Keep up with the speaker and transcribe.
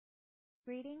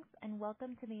Greetings, and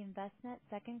welcome to the Envestnet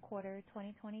second quarter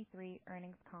 2023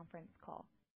 earnings conference call.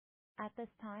 At this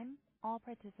time, all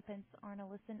participants are in a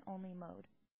listen-only mode.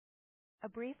 A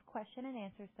brief question and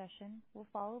answer session will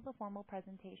follow the formal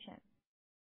presentation.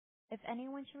 If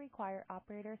anyone should require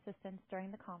operator assistance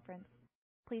during the conference,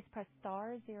 please press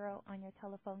star 0 on your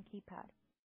telephone keypad.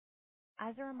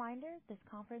 As a reminder, this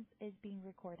conference is being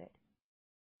recorded.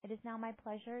 It is now my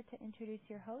pleasure to introduce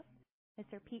your host,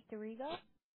 Mr. Pete D'Arrigo,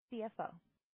 CFO.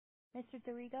 Mr.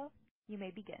 D'Arrigo, you may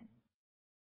begin.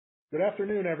 Good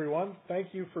afternoon, everyone. Thank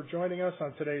you for joining us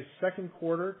on today's second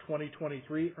quarter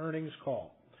 2023 earnings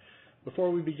call. Before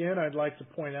we begin, I'd like to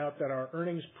point out that our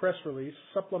earnings press release,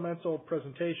 supplemental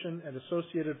presentation, and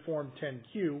associated Form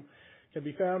 10-Q can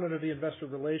be found under the Investor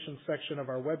Relations section of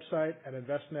our website at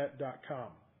envestnet.com.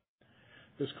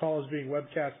 This call is being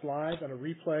webcast live, and a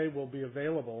replay will be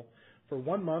available for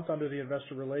 1 month under the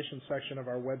Investor Relations section of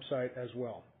our website as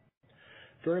well.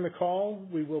 During the call,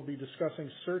 we will be discussing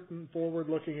certain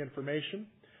forward-looking information.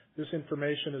 This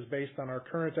information is based on our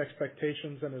current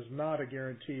expectations and is not a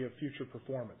guarantee of future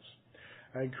performance.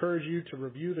 I encourage you to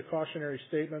review the cautionary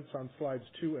statements on slides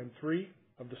 2 and 3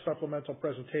 of the supplemental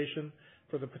presentation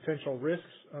for the potential risks,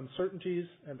 uncertainties,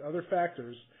 and other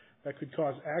factors that could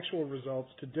cause actual results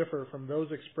to differ from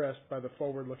those expressed by the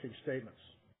forward-looking statements.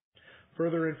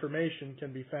 Further information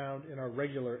can be found in our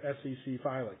regular SEC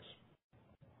filings.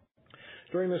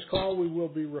 During this call, we will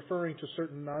be referring to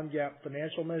certain non-GAAP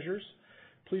financial measures.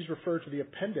 Please refer to the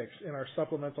appendix in our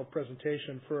supplemental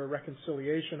presentation for a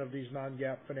reconciliation of these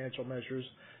non-GAAP financial measures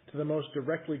to the most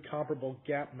directly comparable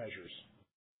GAAP measures.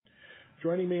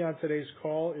 Joining me on today's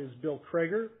call is Bill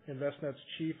Crager, Envestnet's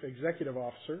Chief Executive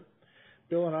Officer.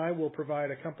 Bill and I will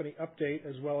provide a company update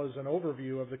as well as an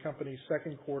overview of the company's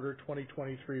second quarter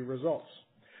 2023 results.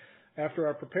 After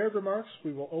our prepared remarks,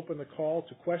 we will open the call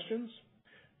to questions.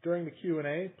 During the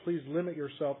Q&A, please limit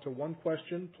yourself to 1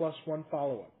 question plus 1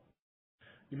 follow-up.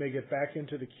 You may get back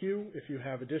into the queue if you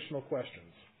have additional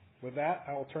questions. With that,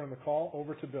 I will turn the call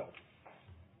over to Bill.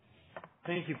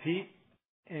 Thank you, Pete,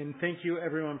 and thank you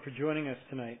everyone for joining us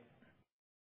tonight.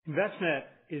 Envestnet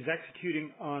is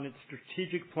executing on its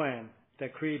strategic plan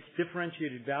that creates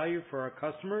differentiated value for our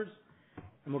customers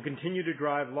and will continue to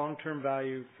drive long-term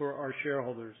value for our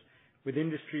shareholders with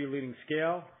industry-leading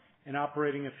scale and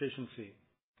operating efficiency.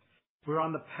 We're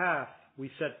on the path we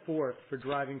set forth for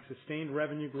driving sustained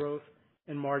revenue growth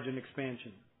and margin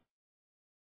expansion.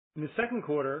 In the second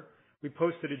quarter, we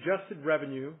posted adjusted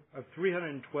revenue of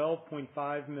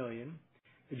 $312.5 million,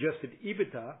 adjusted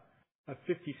EBITDA of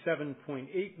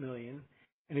 $57.8 million,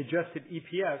 and adjusted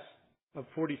EPS of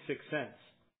 46 cents.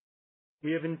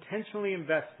 We have intentionally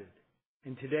invested,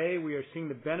 and today we are seeing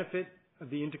the benefit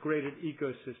of the integrated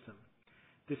ecosystem.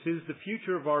 This is the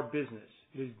future of our business.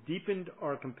 It has deepened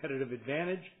our competitive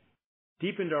advantage,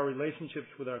 deepened our relationships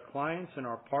with our clients and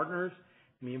our partners,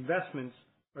 and the investments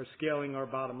are scaling our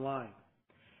bottom line.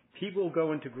 Pete will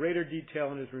go into greater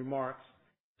detail in his remarks,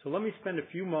 so let me spend a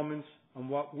few moments on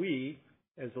what we,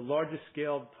 as the largest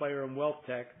scaled player in wealth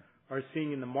tech, are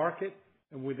seeing in the market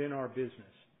and within our business.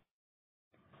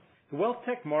 The wealth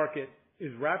tech market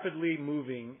is rapidly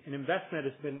moving, and Envestnet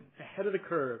has been ahead of the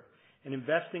curve in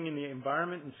investing in the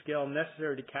environment and scale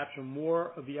necessary to capture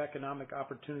more of the economic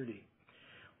opportunity.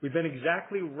 We've been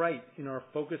exactly right in our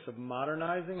focus of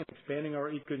modernizing and expanding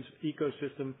our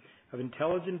ecosystem of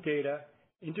intelligent data,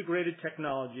 integrated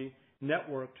technology,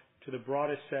 networked to the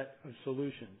broadest set of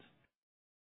solutions.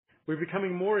 We're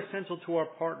becoming more essential to our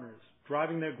partners,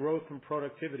 driving their growth and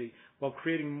productivity while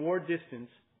creating more distance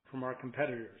from our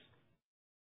competitors.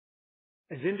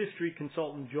 As industry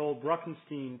consultant Joel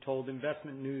Bruckenstein told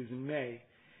Investment News in May,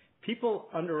 people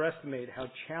underestimate how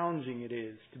challenging it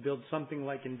is to build something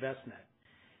like Envestnet.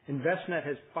 Envestnet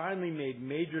has finally made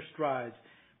major strides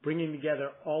bringing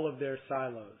together all of their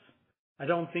silos. I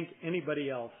don't think anybody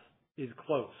else is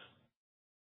close.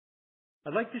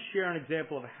 I'd like to share an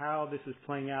example of how this is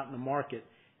playing out in the market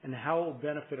and how it will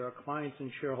benefit our clients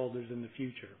and shareholders in the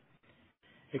future.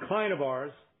 A client of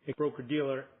ours, a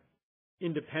broker-dealer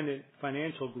independent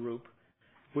financial group,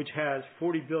 which has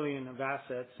 $40 billion of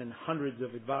assets and hundreds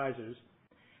of advisors,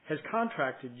 has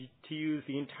contracted to use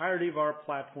the entirety of our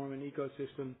platform and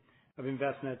ecosystem of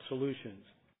Envestnet solutions.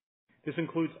 This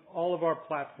includes all of our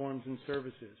platforms and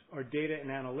services, our data and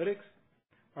analytics,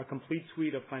 our complete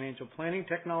suite of financial planning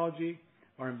technology,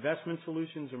 our investment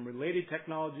solutions and related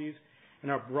technologies,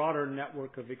 and our broader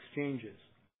network of exchanges.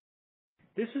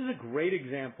 This is a great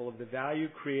example of the value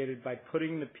created by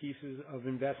putting the pieces of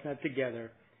Envestnet together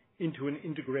into an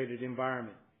integrated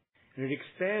environment. And it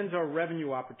expands our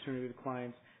revenue opportunity with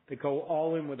clients that go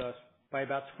all in with us by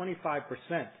about 25%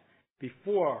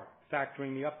 before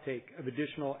factoring the uptake of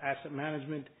additional asset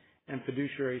management and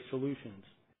fiduciary solutions.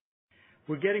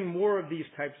 We're getting more of these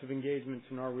types of engagements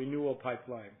in our renewal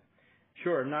pipeline.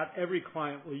 Sure, not every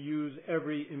client will use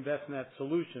every Envestnet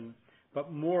solution,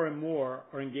 but more and more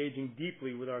are engaging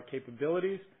deeply with our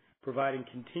capabilities, providing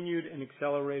continued and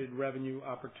accelerated revenue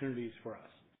opportunities for us.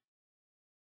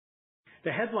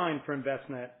 The headline for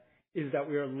Envestnet is that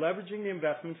we are leveraging the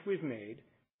investments we've made,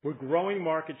 we're growing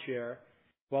market share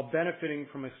while benefiting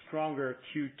from a stronger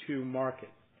Q2 market.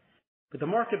 But the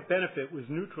market benefit was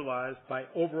neutralized by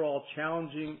overall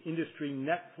challenging industry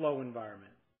net flow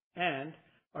environment, and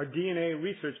our DNA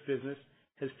research business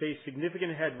has faced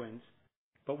significant headwinds,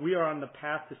 but we are on the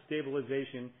path to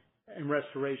stabilization and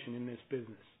restoration in this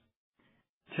business.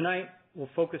 Tonight, we'll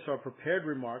focus our prepared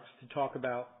remarks to talk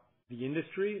about the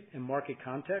industry and market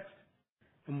context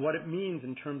and what it means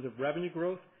in terms of revenue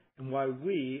growth and why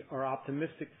we are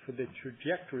optimistic for the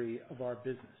trajectory of our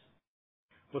business.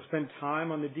 We'll spend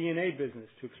time on the DNA business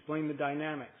to explain the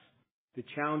dynamics, the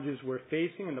challenges we're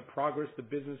facing, and the progress the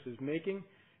business is making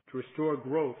to restore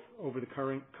growth over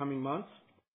the coming months.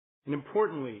 And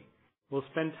importantly, we'll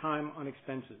spend time on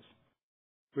expenses.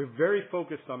 We're very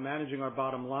focused on managing our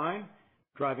bottom line,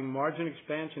 driving margin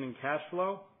expansion and cash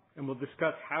flow, and we'll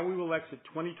discuss how we will exit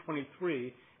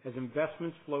 2023 as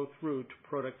investments flow through to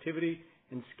productivity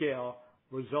and scale,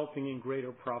 resulting in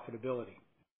greater profitability.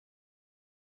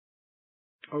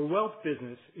 Our wealth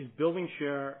business is building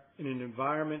share in an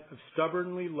environment of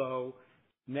stubbornly low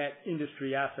net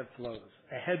industry asset flows,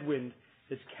 a headwind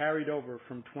that's carried over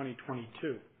from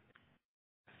 2022.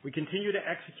 We continue to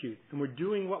execute, and we're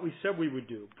doing what we said we would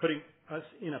do, putting us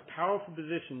in a powerful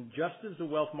position just as the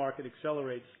wealth market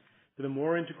accelerates to the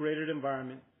more integrated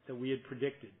environment that we had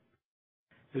predicted.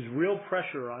 There's real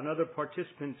pressure on other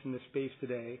participants in the space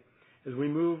today as we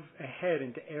move ahead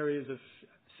into areas of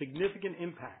significant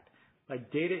impact,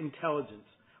 like data intelligence,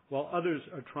 while others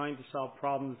are trying to solve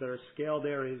problems that are scaled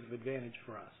areas of advantage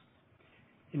for us.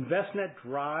 Envestnet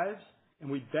drives and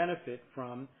we benefit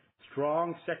from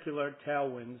strong secular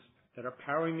tailwinds that are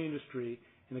powering the industry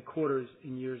in the quarters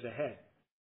and years ahead.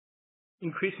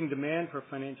 Increasing demand for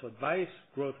financial advice,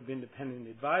 growth of independent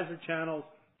advisor channels,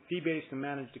 fee-based and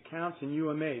managed accounts, and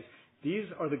UMAs. These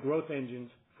are the growth engines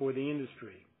for the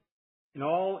industry. In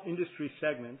all industry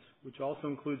segments, which also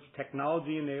includes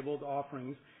technology-enabled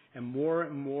offerings and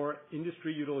more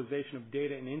industry utilization of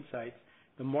data and insights,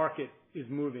 the market is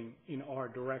moving in our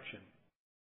direction.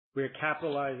 We are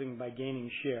capitalizing by gaining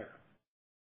share.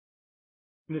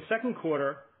 In the second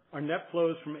quarter, our net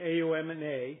flows from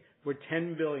AUM&A were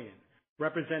 $10 billion,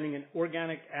 representing an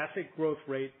organic asset growth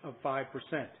rate of 5%.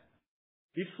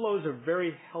 These flows are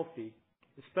very healthy,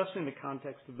 especially in the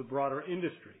context of the broader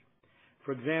industry.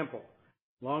 For example,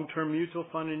 long-term mutual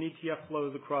fund and ETF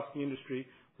flows across the industry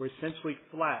were essentially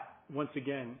flat once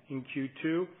again in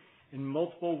Q2, and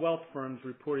multiple wealth firms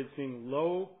reported seeing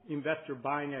low investor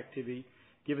buying activity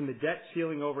given the debt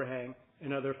ceiling overhang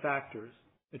and other factors,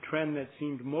 a trend that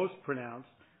seemed most pronounced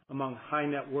among high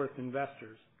net worth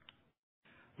investors.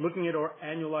 Looking at our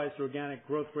annualized organic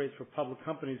growth rates for public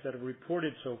companies that have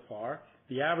reported so far,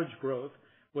 the average growth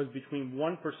was between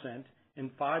 1% and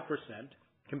 5%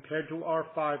 compared to our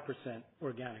 5%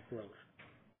 organic growth.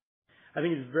 I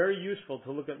think it's very useful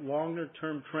to look at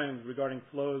longer-term trends regarding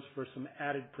flows for some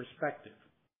added perspective.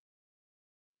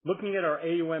 Looking at our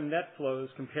AUM net flows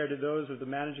compared to those of the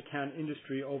managed account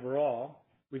industry overall,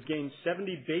 we've gained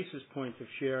 70 basis points of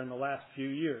share in the last few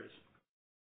years.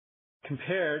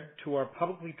 Compared to our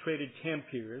publicly traded TAM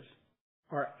peers,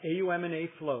 our AUM&A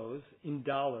flows in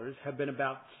dollars have been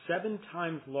about 7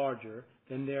 times larger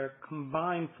than their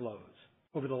combined flows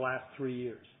over the last 3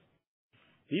 years.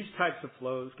 These types of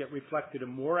flows get reflected in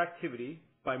more activity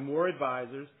by more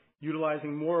advisors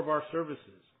utilizing more of our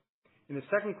services. In the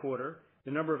second quarter,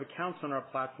 the number of accounts on our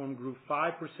platform grew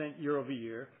 5% year over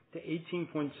year to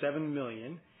 18.7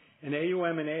 million, and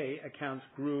AUM&A accounts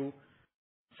grew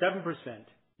 7%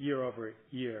 year over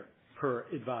year per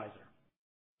advisor.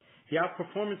 The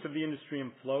outperformance of the industry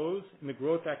in flows and the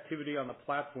growth activity on the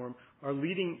platform are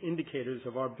leading indicators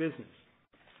of our business.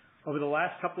 Over the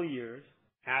last couple of years,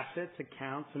 assets,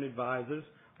 accounts, and advisors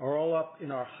are all up in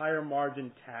our higher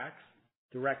margin tax,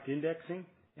 direct indexing,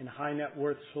 and high net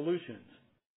worth solutions.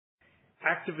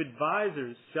 Active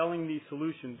advisors selling these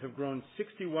solutions have grown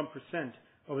 61%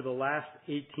 over the last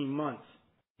 18 months.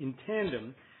 In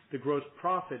tandem, the gross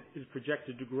profit is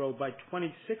projected to grow by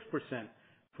 26%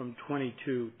 from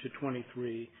 22 to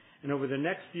 23, and over the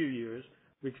next few years,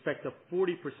 we expect a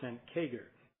 40% CAGR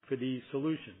for these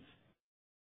solutions.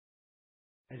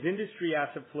 As industry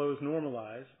asset flows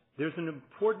normalize, there's an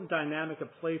important dynamic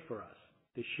at play for us.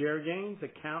 The share gains,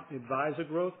 account and advisor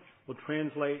growth will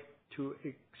translate to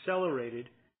accelerated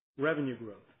revenue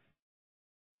growth.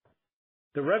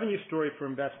 The revenue story for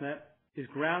Envestnet is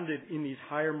grounded in these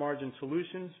higher margin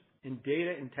solutions and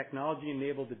data and technology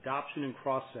enabled adoption and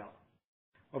cross-sell.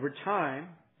 Over time,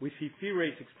 we see fee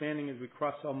rates expanding as we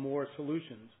cross-sell more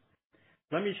solutions.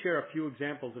 Let me share a few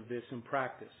examples of this in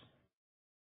practice.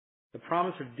 The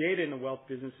promise of data in the wealth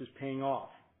business is paying off.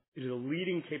 It is a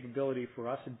leading capability for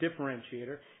us, a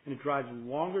differentiator, and it drives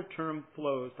longer-term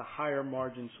flows to higher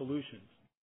margin solutions.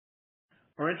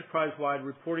 Our enterprise-wide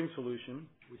reporting solution,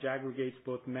 which aggregates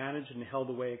both managed and held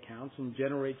away accounts and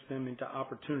generates them into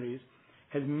opportunities,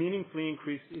 has meaningfully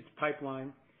increased its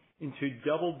pipeline into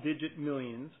double-digit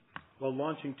millions while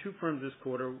launching 2 firms this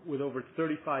quarter with over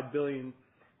 $35 billion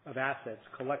of assets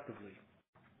collectively.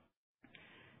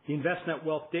 The Envestnet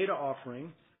Wealth Data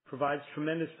offering provides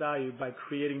tremendous value by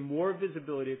creating more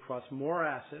visibility across more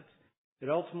assets that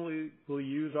ultimately will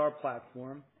use our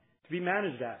platform to be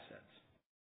managed assets.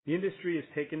 The industry has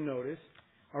taken notice.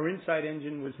 Our Insight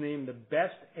Engine was named the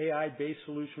best AI-based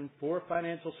solution for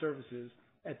financial services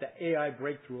at the AI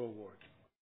Breakthrough Awards.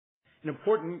 An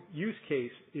important use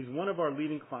case is one of our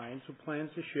leading clients who plans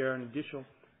to share an additional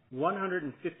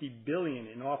 $150 billion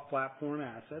in off-platform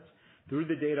assets through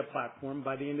the data platform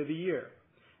by the end of the year.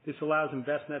 This allows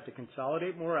Envestnet to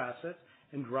consolidate more assets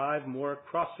and drive more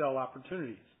cross-sell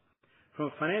opportunities. From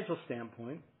a financial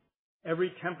standpoint,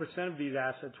 every 10% of these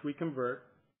assets we convert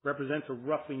represents a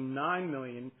roughly $9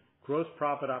 million gross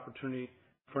profit opportunity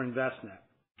for Envestnet,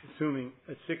 assuming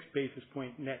a 6 basis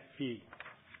point net fee.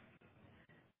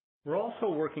 We're also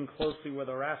working closely with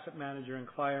our asset manager and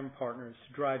client partners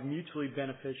to drive mutually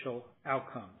beneficial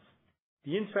outcomes.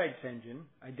 The Insights Engine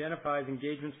identifies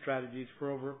engagement strategies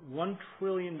for over $1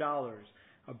 trillion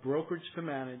of brokerage to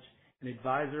manage and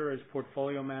advisor as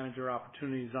portfolio manager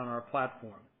opportunities on our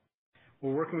platform.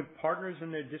 We're working with partners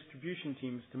and their distribution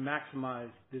teams to maximize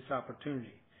this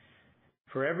opportunity.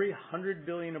 For every $100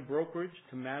 billion of brokerage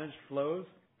to managed flows,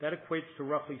 that equates to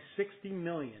roughly $60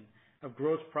 million of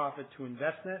gross profit to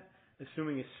Envestnet,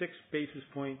 assuming a 6 basis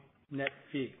point net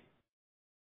fee.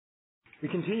 We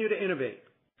continue to innovate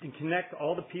and connect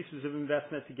all the pieces of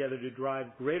Envestnet together to drive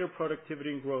greater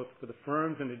productivity and growth for the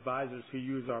firms and advisors who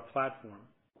use our platform.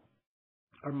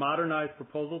 Our modernized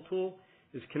proposal tool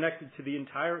is connected to the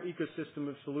entire ecosystem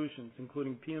of solutions,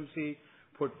 including PMC,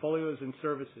 portfolios, and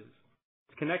services.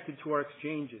 It's connected to our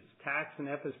exchanges, tax and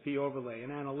FSP overlay,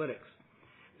 and analytics.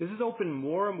 This has opened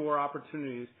more and more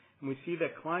opportunities, and we see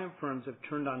that client firms have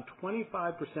turned on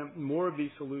 25% more of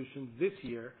these solutions this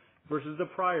year versus the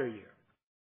prior year.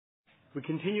 We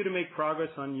continue to make progress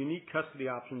on unique custody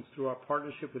options through our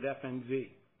partnership with FNZ.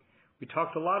 We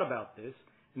talked a lot about this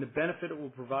and the benefit it will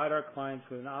provide our clients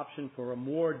with an option for a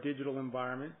more digital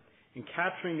environment, and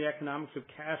capturing the economics of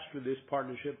cash through this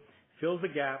partnership fills the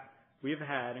gap we have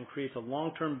had and creates a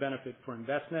long-term benefit for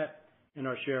Envestnet and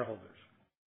our shareholders.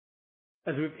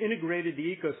 As we've integrated the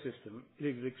ecosystem, it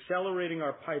is accelerating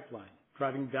our pipeline,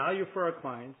 driving value for our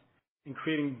clients, and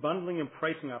creating bundling and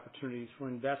pricing opportunities for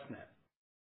Envestnet.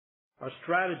 Our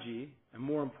strategy, and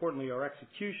more importantly our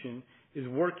execution, is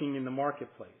working in the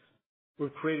marketplace.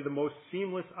 We've created the most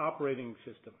seamless operating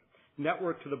system,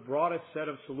 networked to the broadest set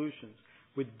of solutions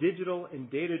with digital and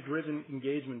data-driven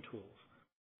engagement tools.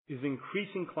 It is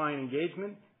increasing client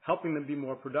engagement, helping them be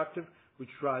more productive, which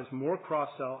drives more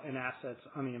cross-sell and assets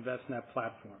on the Envestnet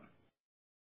platform.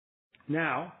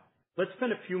 Now, let's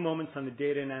spend a few moments on the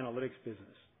data and analytics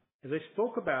business. As I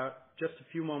spoke about just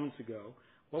a few moments ago,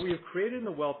 what we have created in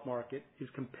the wealth market is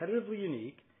competitively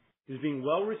unique, is being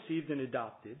well received and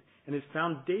adopted, and is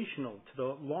foundational to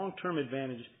the long-term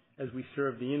advantage as we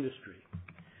serve the industry.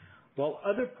 While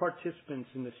other participants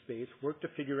in this space work to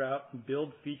figure out and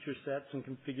build feature sets and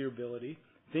configurability,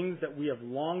 things that we have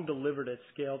long delivered at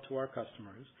scale to our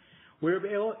customers, we're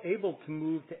able to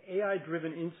move to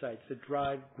AI-driven insights that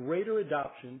drive greater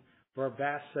adoption for our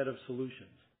vast set of solutions.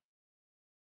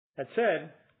 That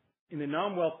said, in the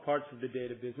non-wealth parts of the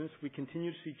data business, we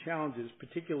continue to see challenges,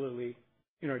 particularly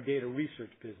in our data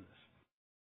research business.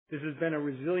 This has been a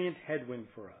resilient headwind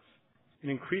for us. An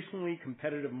increasingly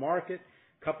competitive market,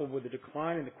 coupled with a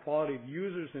decline in the quality of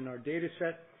users in our data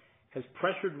set, has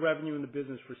pressured revenue in the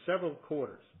business for several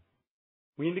quarters.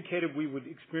 We indicated we would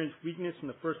experience weakness in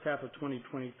the first half of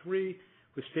 2023,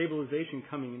 with stabilization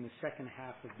coming in the second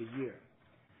half of the year.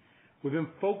 We've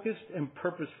been focused and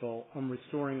purposeful on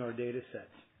restoring our data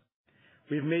sets.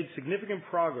 We have made significant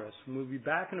progress, and we'll be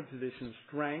back in a position of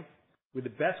strength with the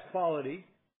best quality,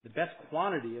 the best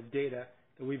quantity of data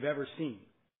that we've ever seen.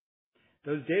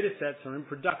 Those data sets are in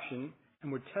production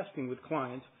and we're testing with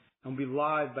clients and will be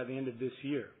live by the end of this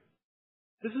year.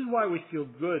 This is why we feel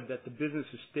good that the business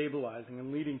is stabilizing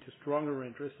and leading to stronger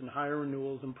interest and higher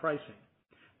renewals and pricing.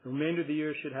 The remainder of the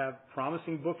year should have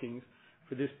promising bookings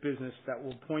for this business that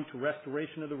will point to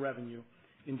restoration of the revenue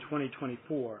in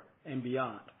 2024 and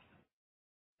beyond.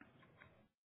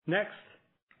 Next,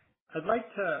 I'd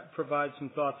like to provide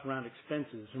some thoughts around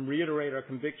expenses and reiterate our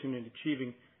conviction in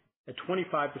achieving a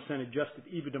 25% adjusted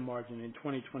EBITDA margin in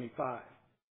 2025.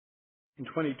 In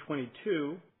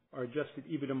 2022, our adjusted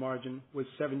EBITDA margin was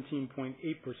 17.8%.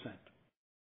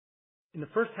 In the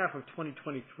first half of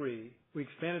 2023, we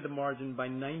expanded the margin by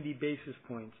 90 basis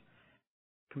points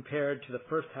compared to the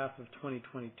first half of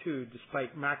 2022,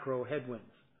 despite macro headwinds.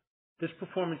 This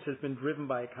performance has been driven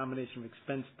by a combination of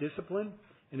expense discipline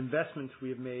and investments we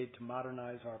have made to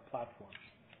modernize our platform.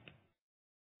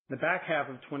 In the back half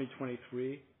of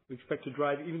 2023, we expect to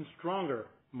drive even stronger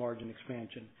margin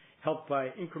expansion, helped by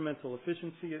incremental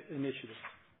efficiency initiatives.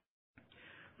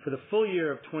 For the full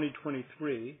year of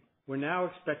 2023, we're now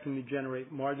expecting to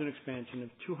generate margin expansion of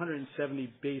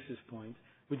 270 basis points,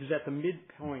 which is at the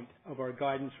midpoint of our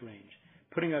guidance range,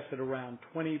 putting us at around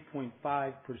 20.5%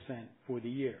 for the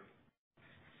year.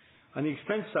 On the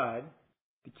expense side,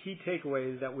 the key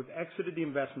takeaway is that we've exited the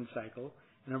investment cycle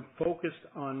and are focused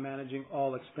on managing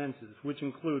all expenses, which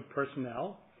include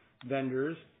personnel,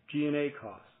 vendors, G&A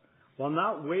costs, while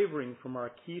not wavering from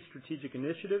our key strategic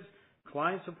initiatives,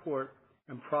 client support,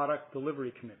 and product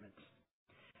delivery commitments.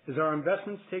 As our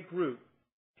investments take root,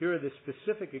 here are the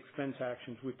specific expense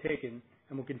actions we've taken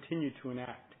and will continue to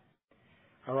enact.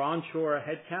 Our onshore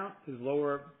headcount is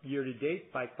lower year to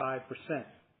date by 5%.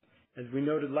 As we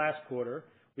noted last quarter,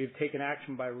 we have taken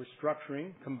action by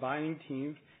restructuring, combining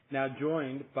teams, now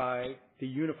joined by the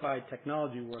unified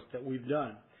technology work that we've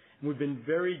done. And we've been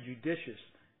very judicious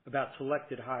about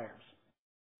selected hires.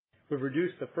 We've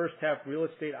reduced the first half real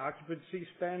estate occupancy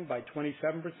spend by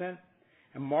 27%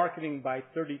 and marketing by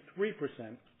 33%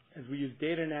 as we use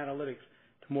data and analytics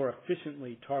to more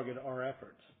efficiently target our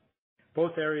efforts.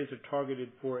 Both areas are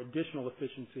targeted for additional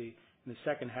efficiency in the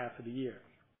second half of the year.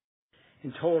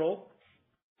 In total,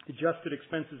 adjusted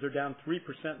expenses are down 3%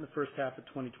 in the first half of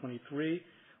 2023,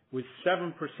 with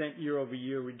 7%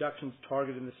 year-over-year reductions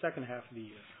targeted in the second half of the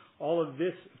year. All of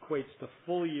this equates to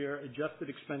full year adjusted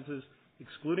expenses,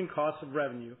 excluding cost of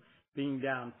revenue, being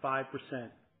down 5%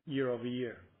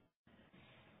 year-over-year.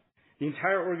 The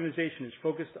entire organization is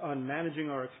focused on managing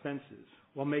our expenses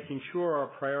while making sure our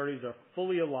priorities are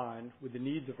fully aligned with the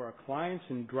needs of our clients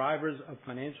and drivers of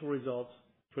financial results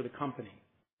for the company.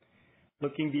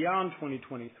 Looking beyond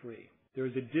 2023, there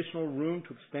is additional room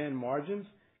to expand margins,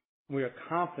 and we are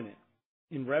confident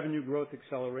in revenue growth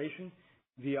acceleration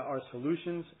via our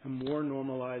solutions and more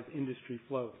normalized industry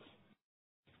flows.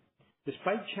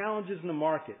 Despite challenges in the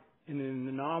market and in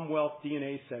the non-wealth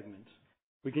D&A segments,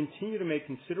 we continue to make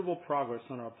considerable progress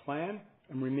on our plan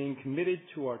and remain committed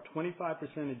to our 25%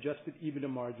 adjusted EBITDA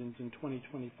margins in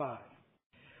 2025.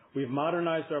 We have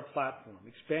modernized our platform,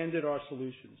 expanded our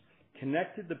solutions,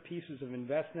 connected the pieces of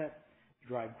Envestnet to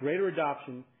drive greater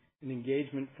adoption and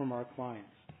engagement from our clients.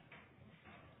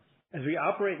 As we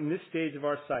operate in this stage of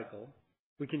our cycle,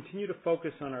 we continue to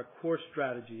focus on our core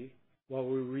strategy while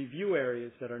we review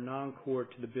areas that are non-core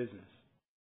to the business.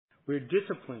 We are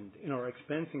disciplined in our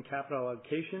expense and capital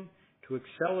allocation to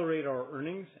accelerate our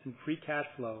earnings and free cash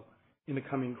flow in the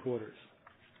coming quarters.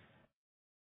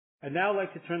 I'd now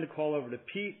like to turn the call over to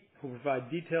Pete, who will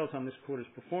provide details on this quarter's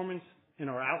performance and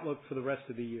our outlook for the rest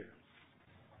of the year.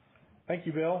 Thank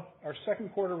you, Bill. Our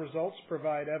second quarter results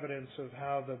provide evidence of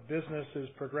how the business is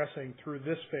progressing through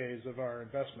this phase of our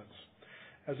investments.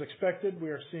 As expected, we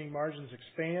are seeing margins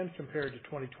expand compared to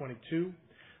 2022,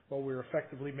 while we are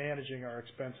effectively managing our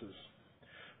expenses.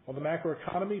 While the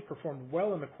macroeconomy performed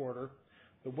well in the quarter,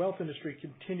 the wealth industry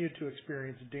continued to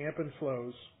experience dampened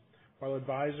flows, while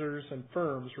advisors and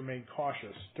firms remained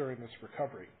cautious during this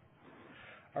recovery.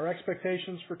 Our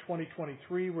expectations for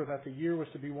 2023 were that the year was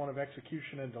to be one of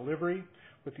execution and delivery,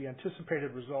 with the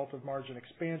anticipated result of margin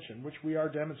expansion, which we are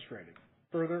demonstrating.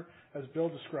 Further, as Bill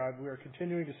described, we are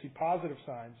continuing to see positive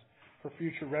signs for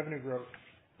future revenue growth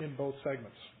in both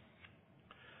segments.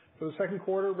 For the second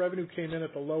quarter, revenue came in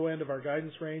at the low end of our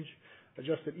guidance range.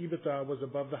 Adjusted EBITDA was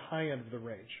above the high end of the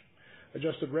range.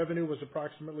 Adjusted revenue was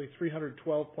approximately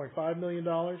 $312.5 million.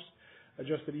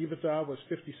 Adjusted EBITDA was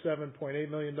 $57.8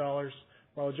 million,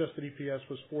 while adjusted EPS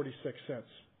was 46 cents.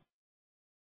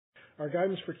 Our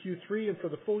guidance for Q3 and for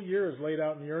the full year is laid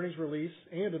out in the earnings release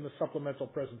and in the supplemental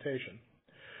presentation.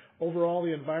 Overall,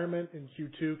 the environment in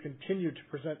Q2 continued to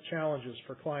present challenges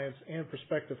for clients and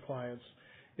prospective clients,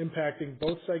 impacting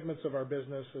both segments of our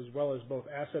business as well as both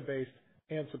asset-based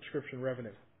and subscription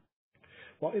revenue.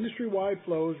 While industry-wide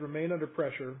flows remain under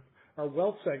pressure, our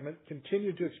wealth segment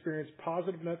continued to experience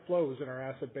positive net flows in our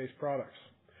asset-based products,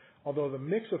 although the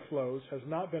mix of flows has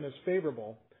not been as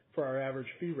favorable for our average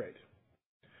fee rate.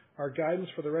 Our guidance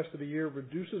for the rest of the year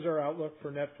reduces our outlook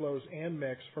for net flows and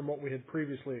mix from what we had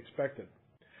previously expected.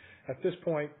 At this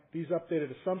point, these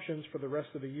updated assumptions for the rest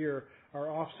of the year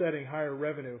are offsetting higher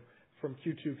revenue from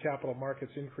Q2 capital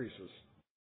markets increases.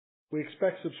 We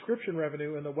expect subscription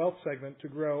revenue in the wealth segment to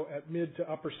grow at mid to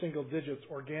upper single digits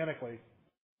organically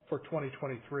for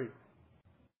 2023.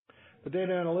 The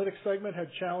data analytics segment had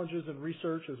challenges in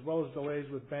research as well as delays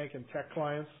with bank and tech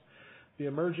clients. The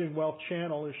emerging wealth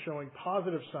channel is showing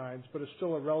positive signs, but is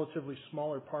still a relatively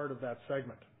smaller part of that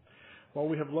segment. While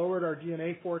we have lowered our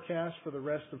D&A forecast for the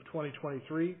rest of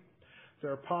 2023,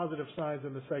 there are positive signs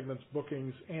in the segment's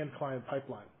bookings and client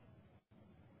pipeline.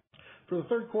 For the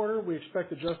third quarter, we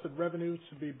expect adjusted revenue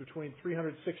to be between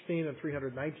 $316 and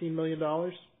 $319 million,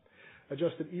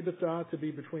 adjusted EBITDA to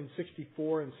be between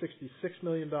 $64 and $66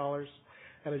 million,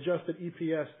 and adjusted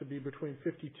EPS to be between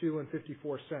 $0.52 and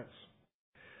 $0.54.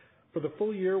 For the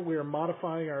full year, we are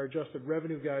modifying our adjusted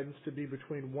revenue guidance to be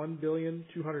between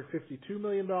 $1,252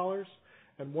 million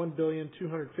and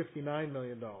 $1,259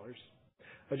 million,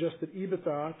 adjusted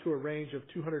EBITDA to a range of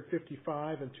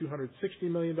 $255 and $260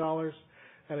 million,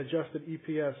 and adjusted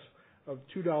EPS of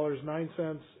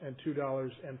 $2.09 and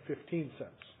 $2.15.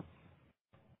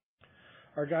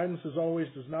 Our guidance, as always,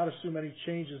 does not assume any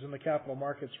changes in the capital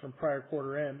markets from prior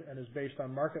quarter end and is based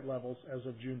on market levels as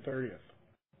of June 30th.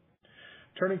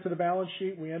 Turning to the balance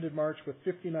sheet, we ended March with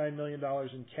 $59 million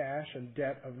in cash and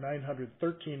debt of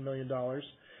 $913 million,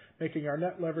 making our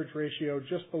net leverage ratio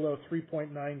just below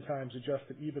 3.9 times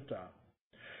adjusted EBITDA.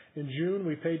 In June,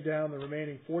 we paid down the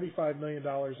remaining $45 million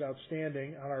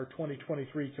outstanding on our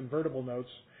 2023 convertible notes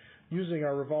using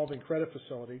our revolving credit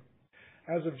facility.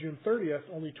 As of June 30th,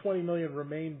 only $20 million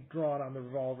remained drawn on the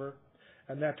revolver,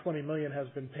 and that $20 million has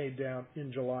been paid down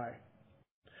in July.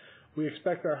 We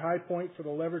expect our high point for the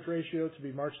leverage ratio to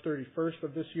be March 31st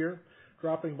of this year,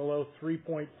 dropping below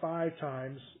 3.5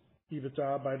 times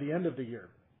EBITDA by the end of the year.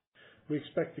 We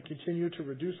expect to continue to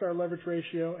reduce our leverage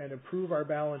ratio and improve our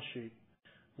balance sheet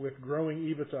with growing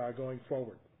EBITDA going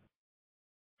forward.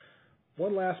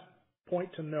 One last point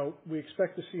to note, we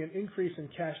expect to see an increase in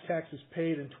cash taxes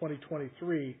paid in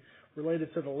 2023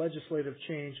 related to the legislative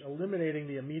change eliminating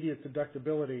the immediate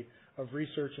deductibility of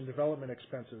research and development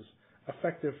expenses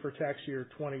effective for tax year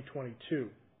 2022.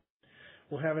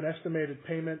 We'll have an estimated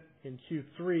payment in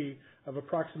Q3 of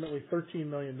approximately $13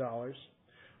 million,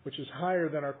 which is higher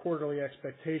than our quarterly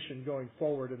expectation going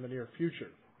forward in the near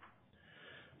future.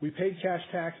 We paid cash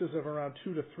taxes of around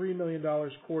 $2 to $3 million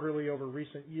quarterly over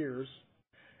recent years,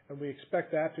 and we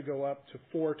expect that to go up to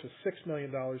 $4 to $6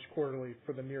 million quarterly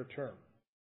for the near term.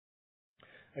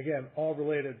 Again, all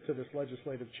related to this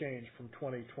legislative change from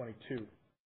 2022.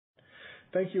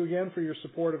 Thank you again for your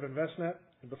support of Envestnet.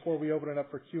 And before we open it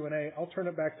up for Q&A, I'll turn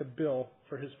it back to Bill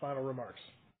for his final remarks.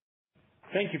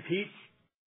 Thank you, Pete.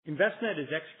 Envestnet is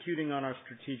executing on our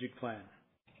strategic plan.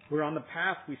 We're on the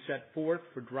path we set forth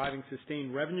for driving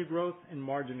sustained revenue growth and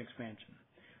margin expansion,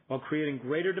 while creating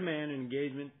greater demand and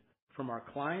engagement from our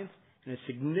clients and a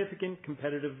significant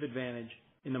competitive advantage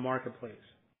in the marketplace.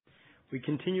 We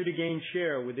continue to gain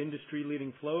share with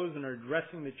industry-leading flows and are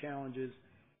addressing the challenges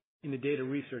in the data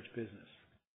research business.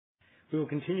 We will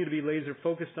continue to be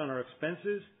laser-focused on our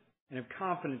expenses and have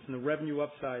confidence in the revenue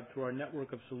upside through our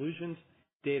network of solutions,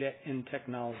 data, and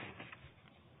technology.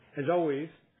 As always,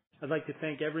 I'd like to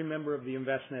thank every member of the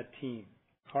Envestnet team.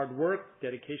 Hard work,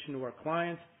 dedication to our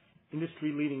clients,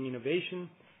 industry-leading innovation,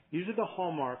 these are the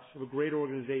hallmarks of a great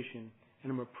organization,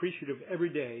 and I'm appreciative every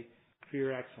day for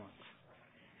your excellence.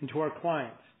 And to our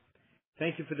clients,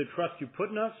 thank you for the trust you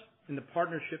put in us and the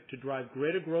partnership to drive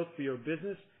greater growth for your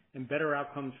business and better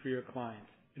outcomes for your clients.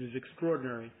 It is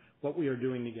extraordinary what we are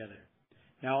doing together.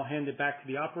 Now I'll hand it back to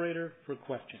the operator for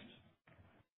questions.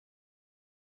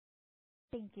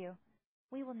 Thank you.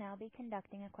 We will now be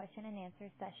conducting a question and answer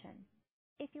session.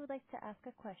 If you would like to ask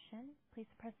a question, please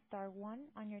press star 1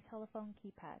 on your telephone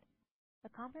keypad. A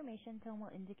confirmation tone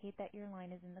will indicate that your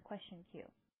line is in the question queue.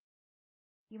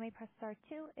 You may press star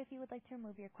 2 if you would like to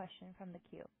remove your question from the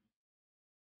queue.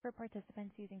 For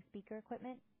participants using speaker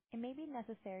equipment, it may be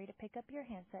necessary to pick up your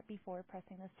handset before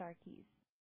pressing the star keys.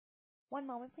 One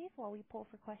moment please while we pull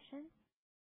for questions.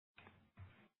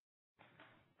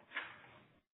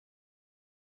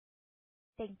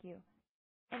 Thank you.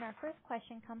 And our first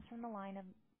question comes from the line of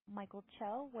Michael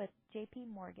Cho with JP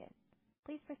Morgan.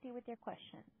 Please proceed with your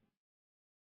question.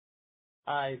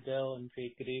 Hi, Bill and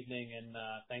Pete. Good evening, and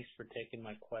thanks for taking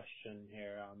my question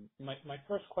here. My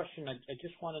first question, I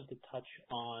just wanted to touch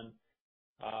on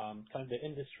kind of the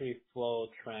industry flow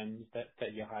trends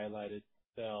that you highlighted,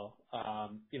 Bill.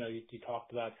 You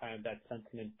talked about kind of that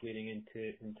sentiment bleeding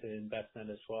into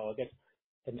Envestnet as well, I guess,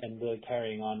 and really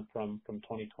carrying on from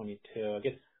 2022. I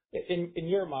guess in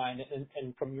your mind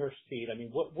and from your seat, I mean,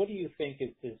 what do you think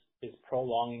is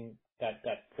prolonging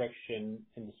that friction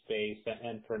in the space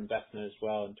and for Envestnet as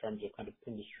well in terms of kind of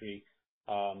industry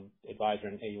advisor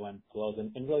and AUM flows,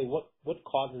 and really what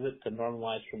causes it to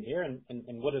normalize from here, and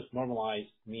what does normalize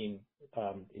mean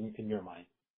in your mind?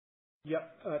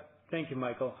 Yep. Thank you,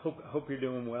 Michael. Hope you're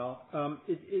doing well.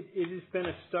 It has been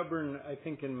a stubborn, I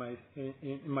think in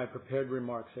my prepared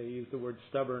remarks, I used the word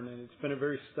stubborn, and it's been a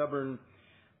very stubborn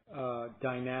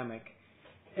dynamic.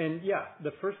 And yeah,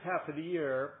 the first half of the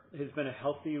year has been a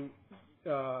healthy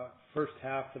first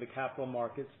half for the capital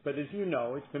markets, but as you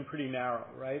know, it's been pretty narrow,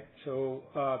 right? So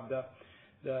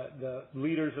the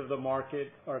leaders of the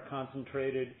market are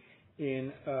concentrated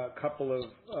in a couple of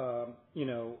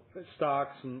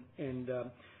stocks, and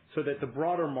so that the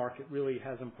broader market really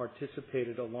hasn't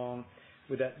participated along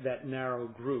with that narrow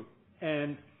group.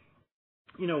 And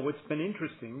what's been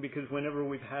interesting, because whenever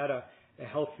we've had a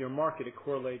healthier market, it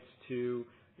correlates to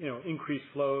increased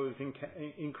flows,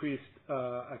 increased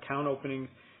account openings,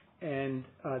 and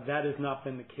that has not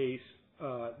been the case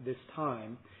this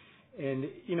time. And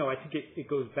I think it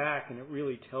goes back, and it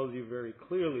really tells you very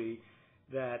clearly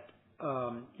that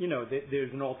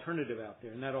there's an alternative out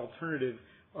there, and that alternative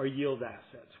are yield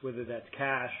assets, whether that's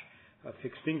cash,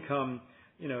 fixed income.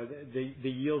 The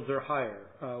yields are higher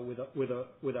with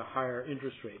a higher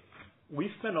interest rate. We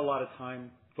spend a lot of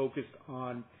time focused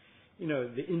on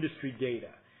the industry data.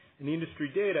 And the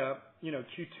industry data,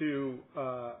 Q2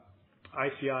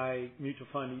 ICI mutual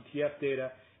fund ETF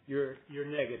data, you're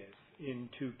negative in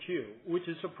 2Q, which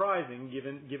is surprising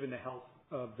given the health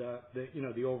of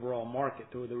the overall market,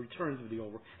 or the returns of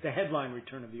the headline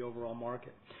return of the overall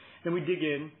market. And we dig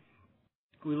in,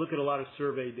 we look at a lot of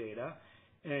survey data,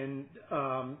 and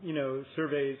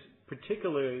surveys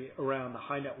particularly around the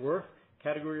high net worth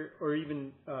category, or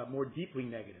even more deeply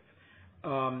negative.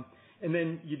 And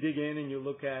then you dig in and you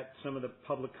look at some of the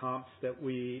public comps that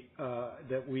we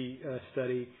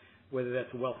study, whether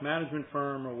that's a wealth management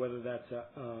firm or whether that's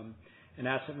an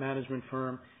asset management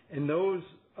firm, and those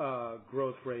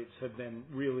growth rates have been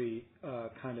really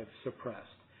kind of suppressed.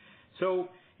 So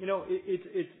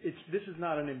this is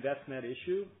not an Envestnet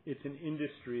issue; it's an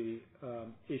industry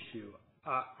issue.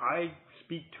 I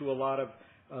speak to a lot of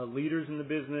leaders in the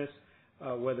business,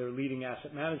 whether leading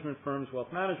asset management firms,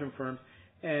 wealth management firms.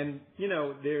 And,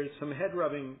 there's some head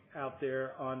rubbing out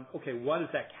there on, okay, what is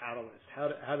that catalyst?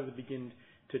 How does it begin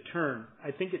to turn? I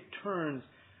think it turns,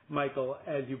 Michael,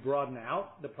 as you broaden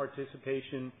out the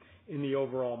participation in the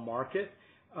overall market.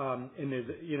 And there's,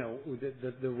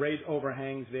 the rate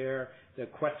overhangs there. The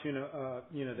question,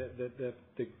 the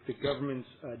government's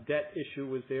debt issue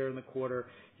was there in the quarter.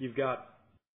 You've got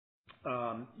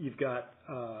kind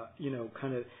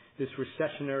of this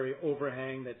recessionary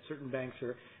overhang that certain banks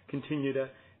are continue to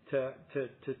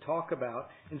talk about.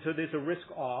 And so there's a risk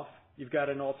off. You've got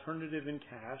an alternative in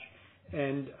cash,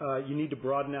 and you need to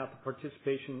broaden out the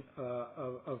participation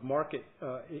of market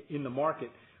in the market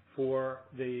for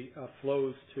the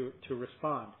flows to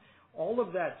respond. All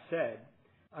of that said,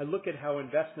 I look at how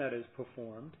Envestnet has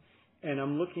performed, and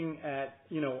I'm looking at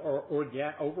our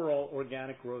overall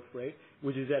organic growth rate,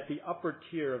 which is at the upper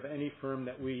tier of any firm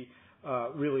that we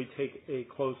really take a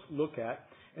close look at.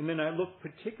 And then I look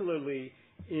particularly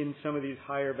in some of these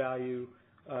higher value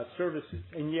services.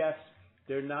 And yes,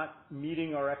 they're not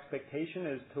meeting our expectation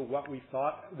as to what we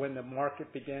thought when the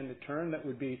market began to turn. That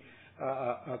would be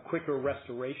a quicker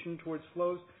restoration towards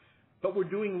flows. But we're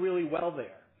doing really well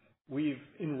there. We've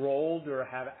enrolled or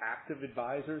have active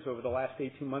advisors over the last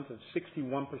 18 months of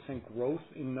 61% growth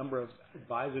in number of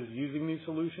advisors using these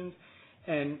solutions.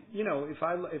 And, if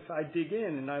I dig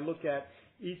in and I look at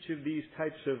each of these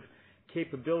types of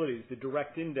capabilities, the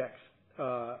direct index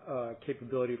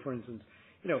capability, for instance,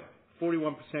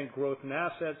 41% growth in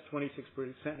assets, 26%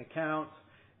 in accounts,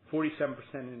 47%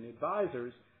 in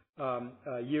advisors,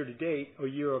 year to date or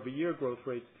year over year growth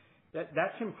rates.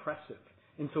 That's impressive.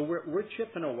 And so we're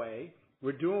chipping away.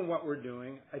 We're doing what we're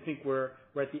doing. I think we're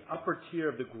at the upper tier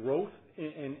of the growth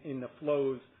in the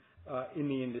flows in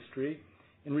the industry.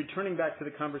 And returning back to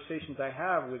the conversations I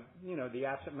have with the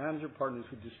asset manager partners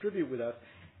who distribute with us,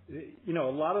 a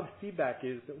lot of the feedback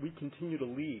is that we continue to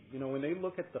lead. When they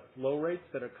look at the flow rates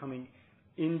that are coming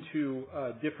into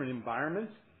different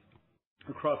environments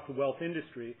across the wealth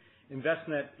industry,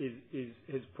 Envestnet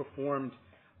has performed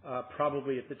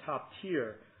probably at the top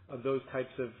tier of those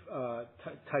types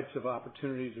of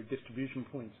opportunities or distribution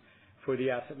points for the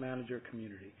asset manager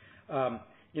community.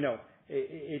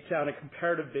 It's on a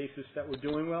comparative basis that we're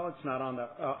doing well. It's not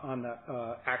on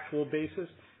the actual basis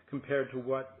compared to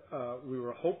what we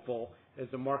were hopeful as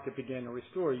the market began to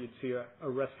restore. You'd see a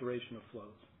restoration of flows.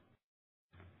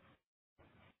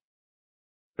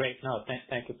 Great. No,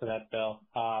 thank you for that, Bill.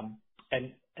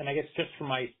 And I guess just for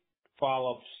my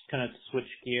follow-up, just kind of switch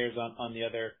gears on the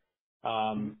other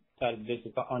side of the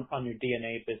business, on your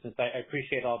DNA business. I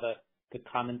appreciate all the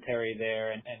commentary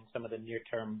there and some of the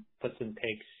near-term puts and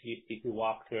takes you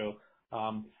walk through. So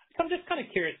I'm just kind of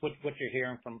curious what you're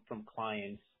hearing from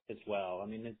clients as well. I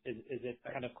mean, is it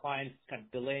kind of clients kind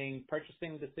of delaying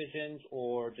purchasing decisions,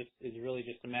 or is it really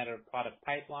just a matter of product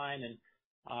pipeline? And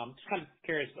just kind of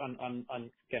curious on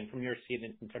again, from your seat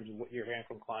in terms of what you're hearing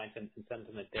from clients and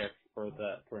sentiment there for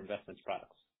Envestnet's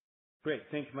products. Great.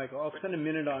 Thank you, Michael. I'll spend a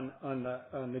minute on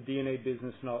the DNA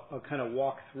business, and I'll kind of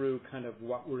walk through kind of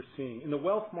what we're seeing. In the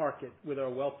wealth market with our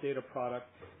wealth data product,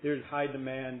 there's high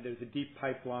demand, there's a deep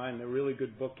pipeline, there are really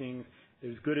good bookings,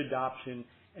 there's good adoption,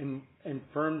 and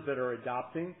firms that are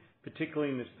adopting,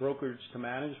 particularly in this brokerage to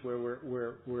manage, where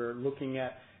we're looking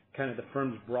at kind of the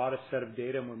firm's broadest set of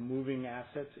data, and we're moving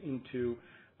assets into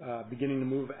beginning to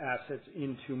move assets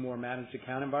into more managed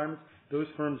account environments. Those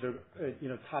firms are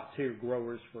top tier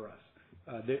growers for us.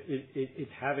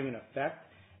 It's having an effect,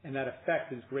 and that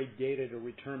effect is great data to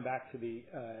return back to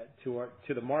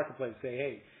the marketplace. Say,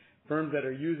 hey, firms that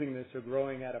are using this are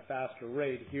growing at a faster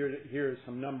rate. Here are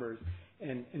some numbers,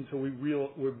 and so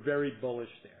we're very bullish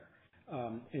there.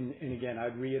 And again,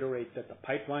 I'd reiterate that the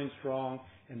pipeline's strong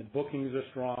and the bookings are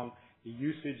strong. The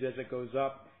usage as it goes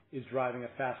up is driving a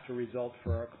faster result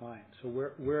for our clients. So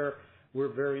we're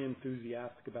very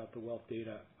enthusiastic about the wealth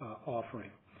data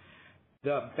offering.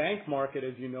 The bank market,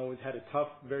 as you know, has had a tough,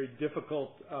 very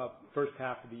difficult first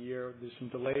half of the year. There's some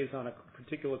delays on a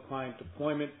particular client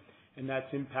deployment, and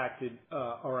that's impacted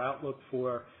our outlook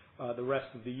for the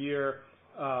rest of the year.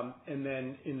 And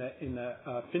then in the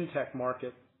fintech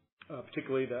market,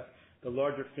 particularly the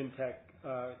larger fintech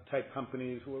type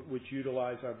companies which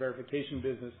utilize our verification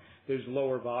business, there's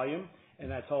lower volume,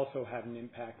 and that's also had an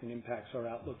impact and impacts our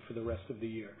outlook for the rest of the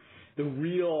year. The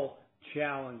real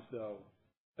challenge, though,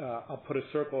 I'll put a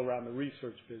circle around the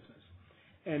research business.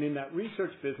 And in that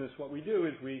research business, what we do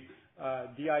is we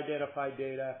de-identify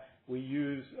data.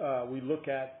 We look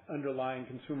at underlying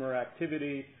consumer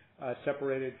activity,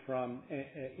 separated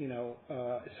into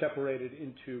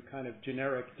kind of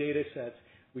generic data sets.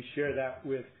 We share that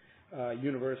with a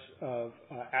universe of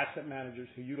asset managers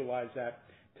who utilize that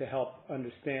to help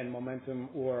understand momentum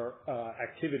or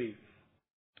activity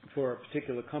for a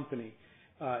particular company.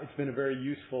 It's been a very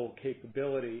useful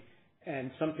capability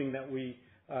and something that we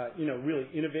really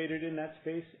innovated in that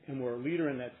space, and we're a leader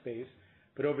in that space.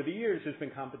 But over the years, there's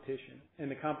been competition,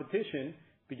 and the competition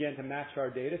began to match our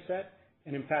data set.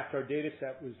 And in fact, our data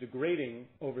set was degrading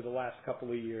over the last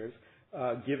couple of years,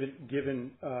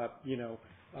 given the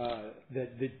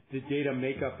data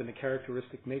makeup and the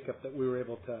characteristic makeup that we were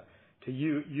able to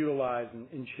utilize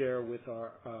and share with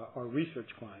our research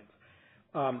clients.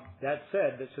 That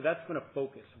said, so that's been a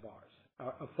focus of ours.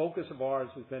 A focus of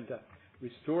ours has been to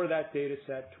restore that data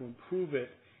set, to improve it,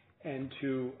 and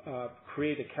to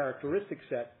create a characteristic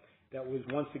set that was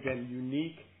once again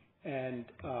unique and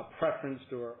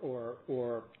preferenced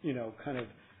or kind of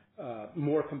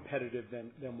more competitive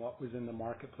than what was in the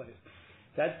marketplace.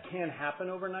 That can't happen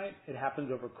overnight. It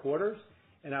happens over quarters.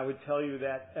 And I would tell you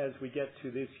that as we get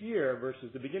to this year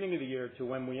versus the beginning of the year to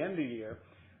when we end the year,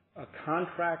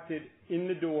 contracted in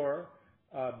the door,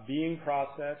 being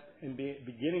processed and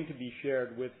beginning to be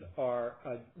shared with our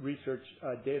research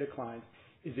data clients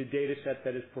is a data set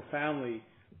that has profoundly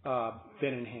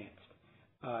been enhanced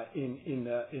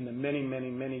in the many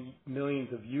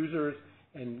millions of users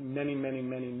and many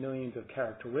millions of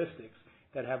characteristics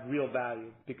that have real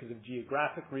value because of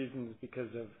geographic reasons,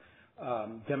 because of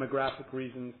demographic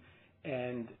reasons,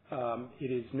 and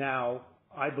it is now,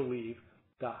 I believe,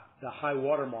 the high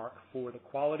watermark for the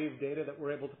quality of data that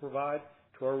we're able to provide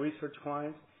to our research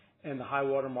clients, and the high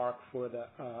watermark for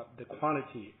the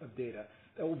quantity of data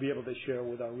that we'll be able to share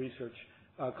with our research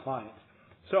clients.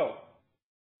 So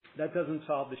that doesn't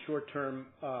solve the short-term,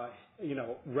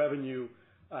 revenue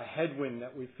headwind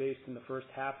that we faced in the first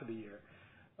half of the year.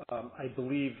 I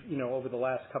believe, over the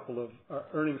last couple of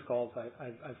earnings calls,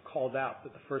 I've called out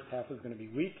that the first half was going to be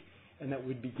weak, and that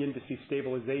we'd begin to see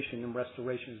stabilization and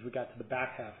restoration as we got to the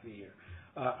back half of the year.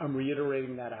 I'm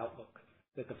reiterating that outlook,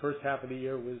 that the first half of the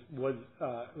year was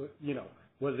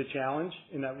was a challenge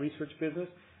in that research business.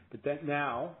 But that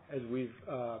now, as we've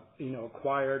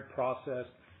acquired, processed,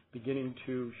 beginning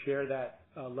to share that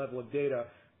level of data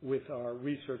with our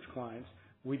research clients,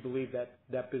 we believe that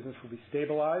that business will be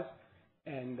stabilized,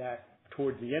 and that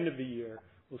towards the end of the year,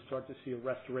 we'll start to see a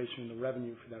restoration in the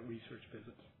revenue for that research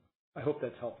business. I hope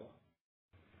that's helpful.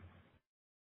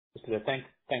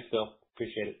 Thanks, Bill.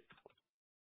 Appreciate it.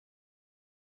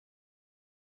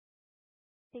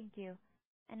 Thank you.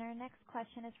 And our next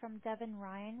question is from Devin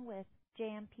Ryan with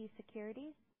JMP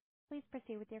Securities. Please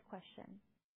proceed with your question.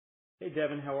 Hey,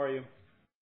 Devin, how are you?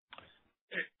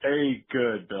 Hey,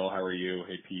 good, Bill. How are you?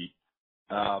 Hey, Pete.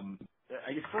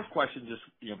 I guess first question, just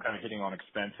kind of hitting on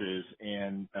expenses,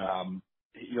 and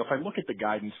if I look at the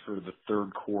guidance for the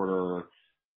third quarter,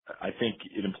 I think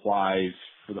it implies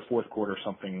for the fourth quarter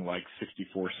something like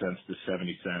 64 cents to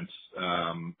 70 cents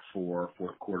for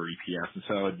fourth quarter EPS, and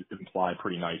so it implied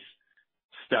pretty nice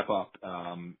step up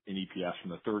in EPS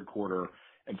from the third quarter,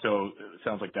 and so it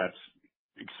sounds like that's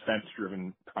expense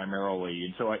driven primarily,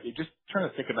 and so I just trying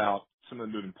to think about some of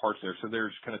the moving parts there. So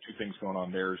there's kind of two things going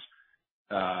on. There's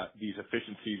these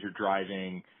efficiencies you're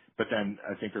driving, but then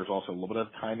I think there's also a little bit of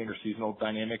timing or seasonal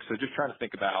dynamics. So just trying to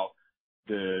think about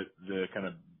the kind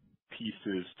of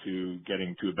pieces to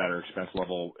getting to a better expense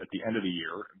level at the end of the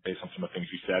year based on some of the things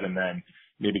you said, and then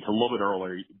maybe it's a little bit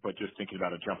earlier, but just thinking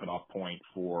about a jumping off point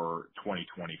for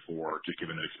 2024, just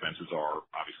given that expenses are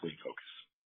obviously in focus.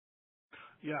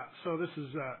 Yeah. So this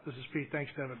is Pete.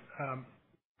 Thanks, Devin.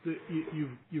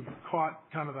 You've caught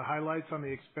kind of the highlights on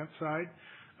the expense side.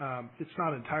 It's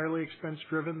not entirely expense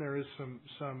driven. There is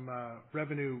some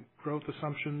revenue growth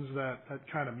assumptions that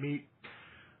kind of meet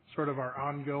sort of our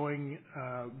ongoing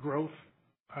growth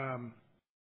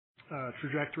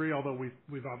trajectory, although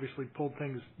we've obviously pulled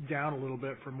things down a little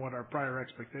bit from what our prior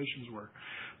expectations were.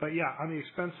 But yeah, on the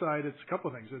expense side, it's a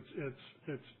couple of things.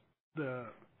 It's the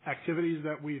activities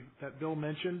that Bill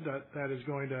mentioned that is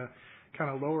going to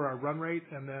kind of lower our run rate,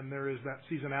 and then there is that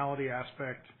seasonality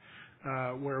aspect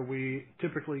where we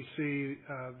typically see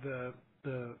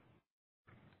the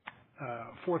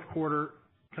fourth quarter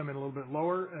come in a little bit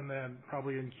lower, and then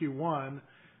probably in Q1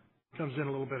 comes in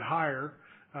a little bit higher,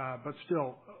 but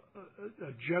still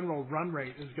a general run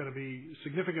rate is going to be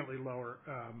significantly lower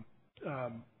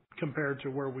compared to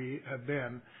where we have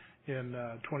been in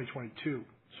 2022.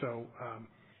 So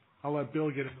I'll let Bill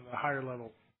get into the higher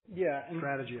level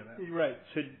strategy of that. Right.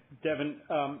 So Devin,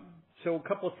 so a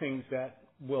couple of things that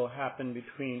will happen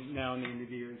between now and the end of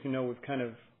the year. As you know, we've kind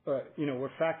of we're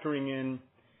factoring in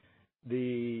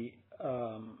the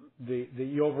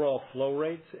overall flow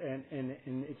rates, and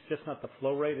it's just not the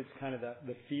flow rate, it's kind of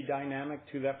the fee dynamic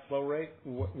to that flow rate,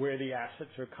 where the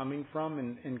assets are coming from,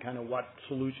 and kind of what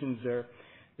solutions they're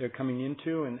coming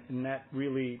into, and that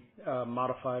really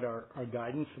modified our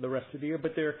guidance for the rest of the year.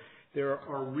 But there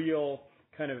are real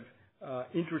kind of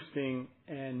interesting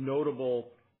and notable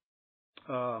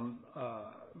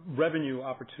revenue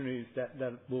opportunities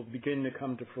that will begin to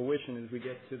come to fruition as we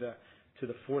get to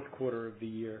the fourth quarter of the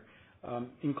year.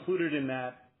 Included in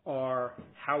that are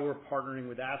how we're partnering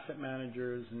with asset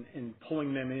managers and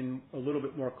pulling them in a little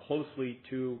bit more closely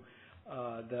to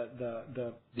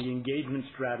the engagement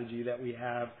strategy that we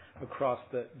have across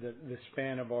the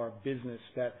span of our business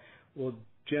that will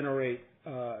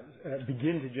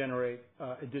begin to generate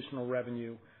additional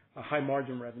revenue, high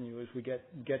margin revenue as we get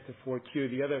to 4Q.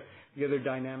 The other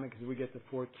dynamic as we get to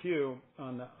 4Q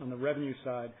on the revenue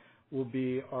side will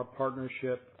be our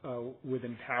partnership with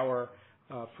Empower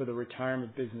for the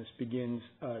retirement business begins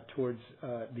towards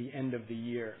the end of the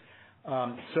year.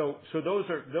 So those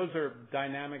are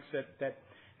dynamics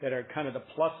that are kind of the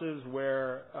pluses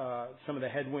where some of the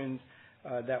headwinds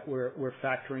that we're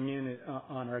factoring in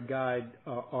on our guide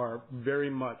are very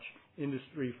much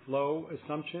industry flow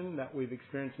assumption that we've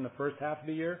experienced in the first half of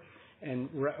the year, and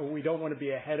we don't want to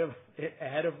be ahead of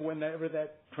whenever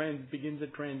that trend begins to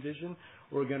transition.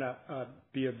 We're going to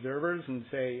be observers and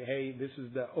say, hey, this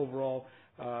is the overall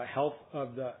health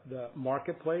of the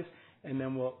marketplace, and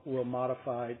then we'll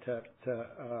modify to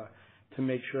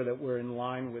make sure that we're in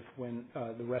line with when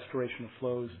the restoration of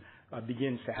flows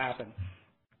begins to happen.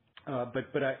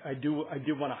 But I do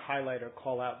want to highlight or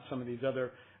call out some of these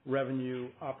other revenue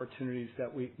opportunities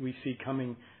that we see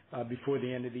coming before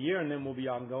the end of the year, and then we'll be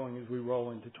ongoing as we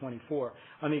roll into 24.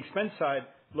 On the expense side,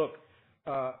 look,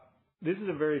 this is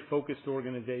a very focused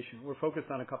organization. We're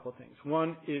focused on a couple of things.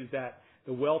 One is that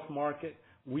the wealth market,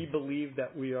 we believe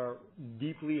that we are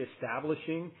deeply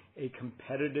establishing a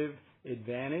competitive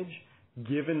advantage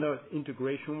given the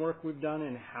integration work we've done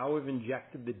and how we've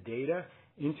injected the data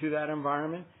into that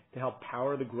environment to help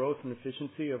power the growth and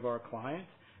efficiency of our clients.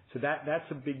 So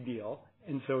that's a big deal.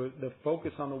 And so the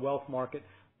focus on the wealth market,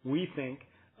 we think,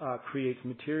 creates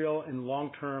material and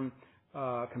long-term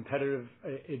competitive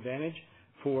advantage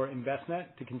for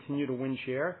Envestnet to continue to win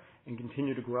share and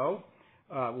continue to grow.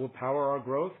 Will power our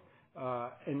growth.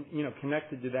 And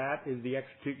connected to that is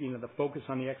the focus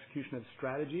on the execution of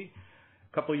strategy.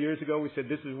 A couple of years ago, we said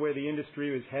this is where the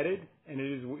industry is headed, and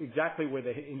it is exactly where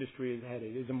the industry is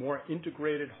headed. It is a more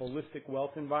integrated, holistic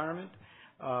wealth environment,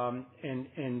 and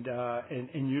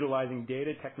utilizing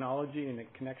data technology and a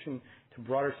connection to a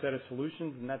broader set of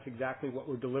solutions, and that's exactly what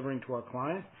we're delivering to our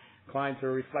clients. Clients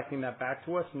are reflecting that back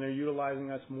to us, and they're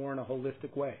utilizing us more in a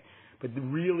holistic way. But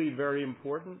really very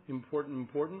important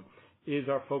is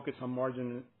our focus on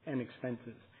margin and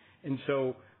expenses. And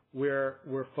so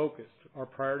we're focused. Our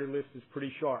priority list is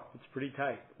pretty sharp. It's pretty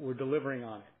tight. We're delivering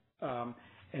on it.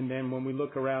 And then when we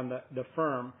look around the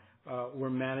firm, we're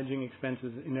managing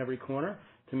expenses in every corner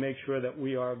to make sure that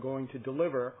we are going to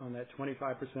deliver on that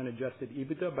 25% adjusted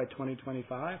EBITDA by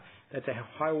 2025. That's a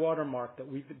high water mark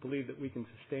that we believe that we can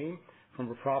sustain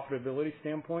from a profitability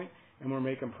standpoint, and we're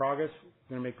making progress.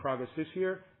 We're going to make progress this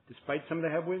year despite some of the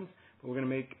headwinds, but we're going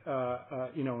to make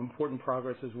important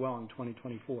progress as well in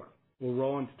 2024. We'll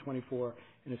roll into 24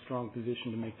 in a strong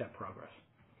position to make that progress.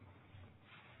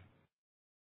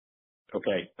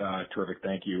 Okay, terrific.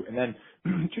 Thank you. And then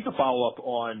just a follow-up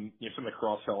on some of the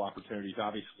cross-sell opportunities.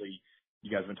 Obviously, you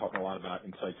guys have been talking a lot about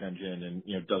Insights Engine, and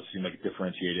it does seem like a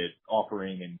differentiated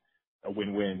offering and a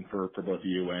win-win for both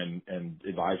you and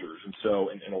advisors, and so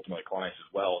and ultimately clients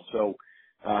as well. So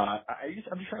I'm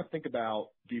just trying to think about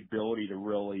the ability to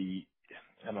really,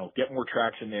 get more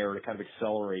traction there to kind of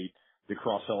accelerate the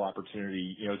cross-sell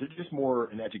opportunity. Is it just more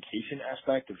an education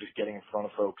aspect of just getting in front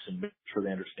of folks and making sure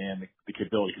they understand the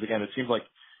capability? Because again, it seems like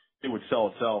it would sell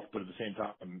itself, but at the same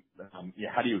time,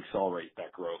 how do you accelerate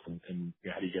that growth and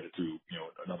how do you get it to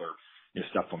another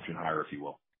step function higher, if you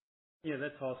will? Yeah,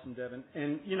 that's awesome, Devin.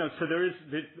 And so there is,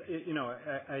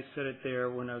 I said it there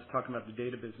when I was talking about the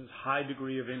data business. High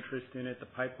degree of interest in it. The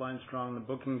pipeline's strong, the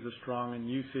bookings are strong, and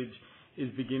usage is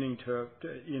beginning to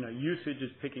usage is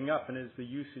picking up, and as the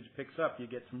usage picks up, you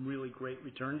get some really great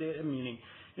return data, meaning,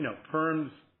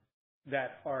 firms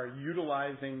that are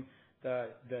utilizing the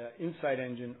Insight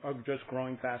Engine are just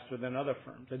growing faster than other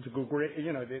firms. It's a great,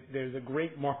 there's a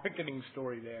great marketing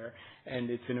story there, and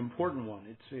it's an important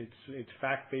one. It's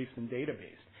fact-based and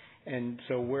data-based. And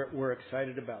so we're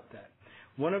excited about that.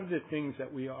 One of the things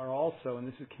that we are also, and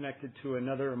this is connected to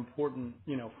another important,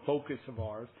 focus of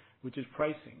ours, which is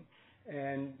pricing.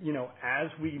 And, as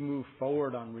we move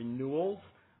forward on renewals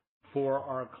for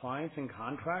our clients and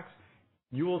contracts,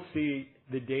 you will see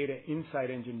the data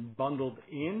Insight Engine bundled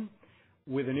in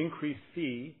with an increased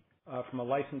fee from a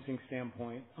licensing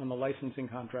standpoint on the licensing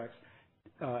contracts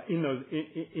in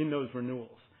those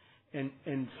renewals.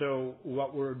 And so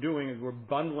what we're doing is we're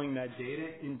bundling that data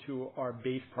into our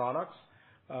base products,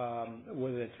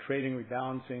 whether it's trading,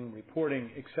 rebalancing,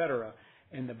 reporting, et cetera.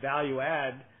 And the value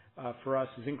add for us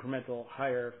is incremental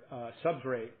higher subs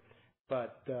rate,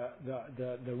 but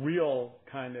the real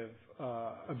kind of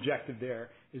objective there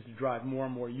is to drive more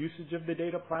and more usage of the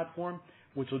data platform,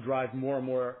 which will drive more and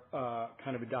more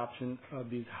kind of adoption of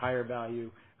these higher value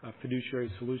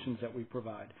fiduciary solutions that we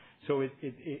provide. So it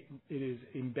is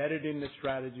embedded in the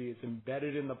strategy, it's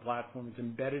embedded in the platform, it's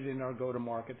embedded in our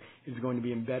go-to-market, it's going to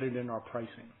be embedded in our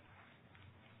pricing.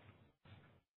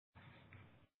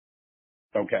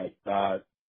 Okay.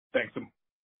 Thanks.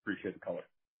 Appreciate the color.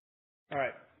 All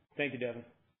right. Thank you, Devin.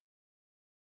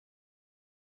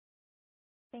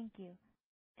 Thank you.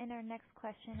 And our next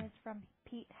question is from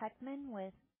Pete Heckman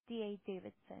with D.A.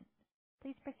 Davidson.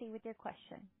 Please proceed with your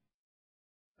question.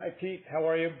 Hi, Pete. How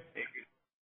are you?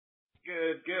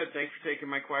 Good. Thanks for taking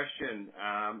my question.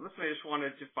 Listen, I just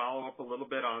wanted to follow up a little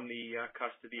bit on the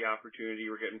custody opportunity.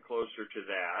 We're getting closer to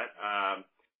that.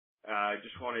 I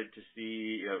just wanted to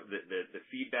see the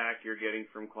feedback you're getting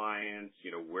from clients,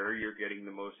 where you're getting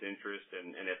the most interest,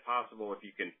 and if possible, if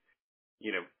you can,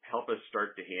 help us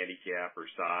start to handicap or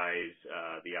size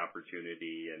the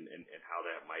opportunity and how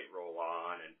that might roll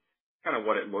on, and kind of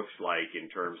what it looks like in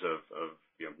terms of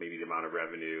maybe the amount of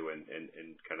revenue and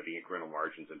kind of the incremental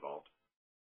margins involved.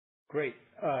 Great.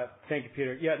 Thank you,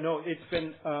 Peter. Yeah, no, it's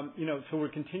been, so we're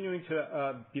continuing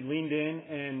to be leaned in,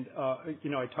 and,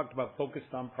 I talked about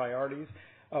focused on priorities.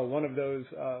 One of those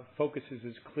focuses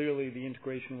is clearly the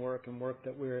integration work and work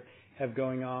that we have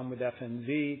going on with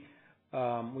FNZ,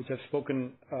 which I've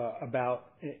spoken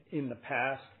about in the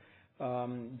past.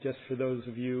 Just for those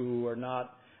of you who are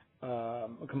not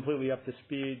completely up to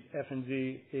speed,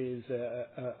 FNZ is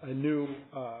a new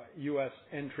U.S.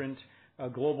 entrant, a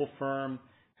global firm,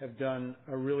 have done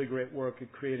a really great work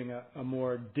at creating a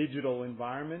more digital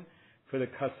environment for the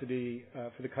custody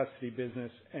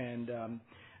business, and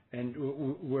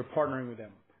we're partnering with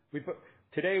them.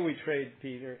 Today we trade,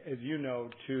 Peter, as you know,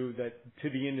 to the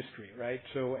industry, right?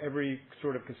 So every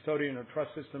sort of custodian or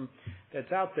trust system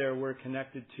that's out there, we're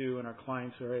connected to, and our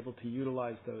clients are able to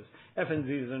utilize those.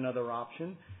 FNZ is another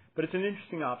option, but it's an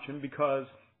interesting option because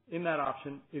in that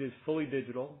option, it is fully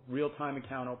digital, real-time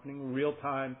account opening,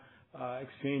 real-time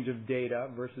exchange of data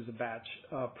versus a batch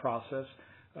process,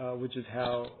 which is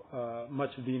how much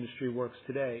of the industry works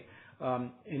today.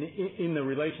 And in the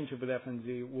relationship with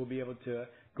FNZ, we'll be able to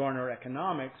garner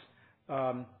economics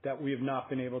that we have not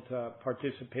been able to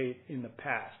participate in the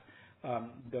past.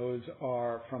 Those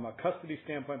are from a custody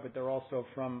standpoint, but they're also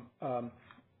from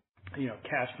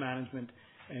cash management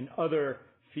and other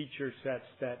feature sets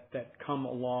that come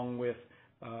along with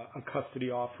a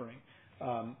custody offering.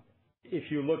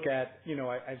 If you look at,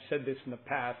 I've said this in the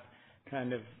past,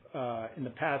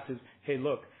 is, hey,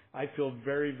 look, I feel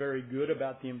very, very good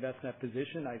about the Envestnet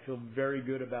position. I feel very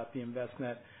good about the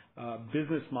Envestnet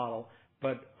business model,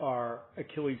 but our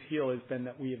Achilles heel has been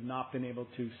that we have not been able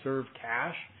to serve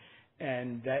cash,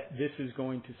 and that this is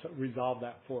going to resolve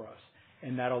that for us,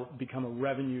 and that'll become a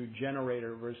revenue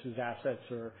generator versus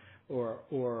assets or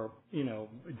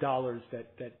dollars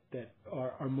that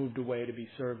are moved away to be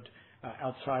served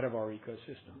outside of our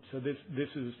ecosystem. So this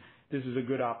is a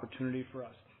good opportunity for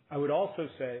us. I would also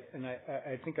say, and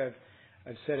I think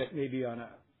I've said it maybe on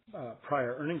a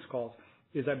prior earnings calls,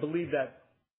 is I believe that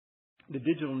the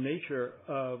digital nature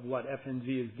of what FNZ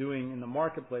is doing in the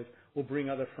marketplace will bring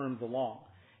other firms along,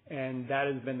 and that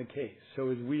has been the case. So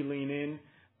as we lean in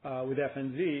with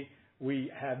FNZ, we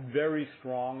have very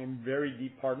strong and very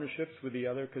deep partnerships with the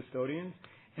other custodians,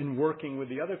 and working with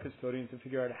the other custodians to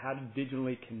figure out how to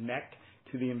digitally connect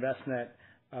to the Envestnet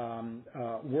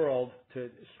world to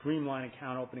streamline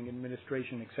account opening,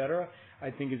 administration, et cetera, I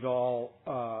think is all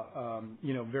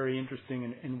very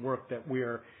interesting and work that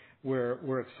we're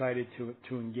excited to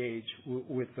engage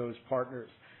with those partners.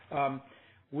 I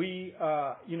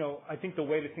think the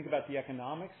way to think about the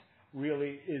economics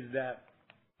really is that,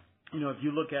 if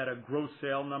you look at a gross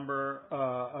sale number,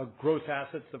 gross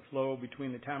assets that flow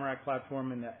between the Tamarac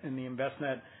platform and the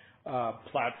Envestnet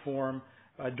platform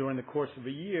during the course of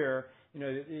a year,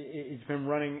 it's been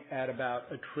running at about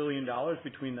 $1 trillion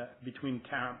between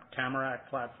Tamarac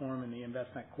platform and the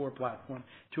Envestnet core platform.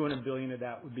 $200 billion of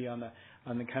that would be on the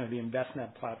kind of the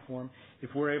Envestnet platform.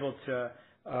 If we're able to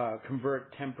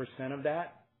convert 10% of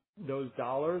those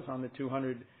dollars on the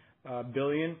 $200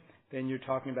 billion, then you're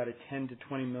talking about a $10 to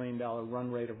 $20 million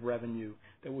run rate of revenue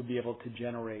that would be able to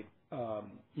generate,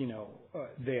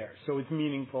 there. So it's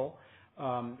meaningful.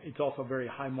 It's also very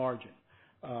high margin,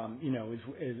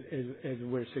 as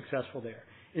we're successful there.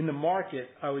 In the market,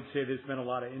 I would say there's been a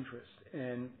lot of interest,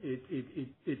 and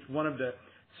it's one of the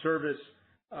service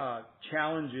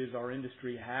challenges our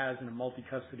industry has in a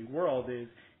multi-custody world is,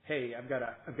 hey, I've got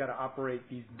to operate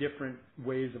these different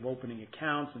ways of opening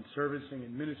accounts and servicing,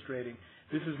 administrating.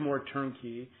 This is more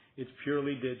turnkey. It's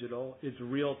purely digital. It's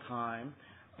real time,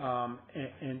 that's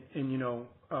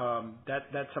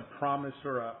a promise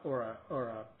or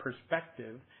a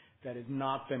perspective that has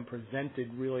not been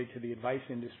presented really to the advice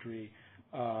industry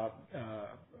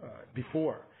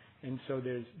before. And so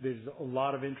there's a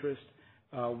lot of interest.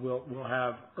 We'll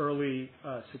have early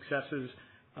successes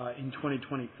in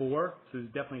 2024. So there's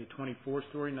definitely a 24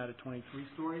 story, not a 23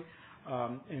 story.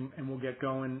 And we'll get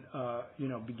going,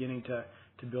 beginning to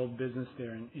build business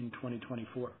there in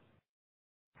 2024.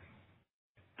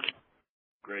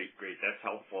 Great. That's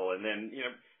helpful. And then,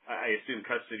 I assume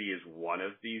custody is one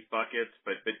of these buckets,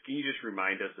 but can you just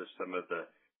remind us of some of the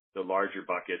larger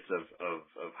buckets of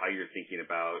how you're thinking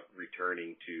about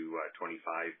returning to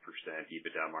 25%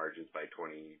 EBITDA margins by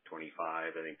 2025?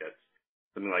 I think that's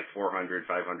something like 400,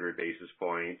 500 basis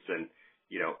points. And,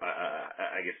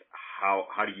 I guess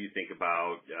how do you think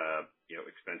about,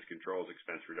 expense controls,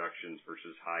 expense reductions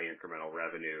versus high incremental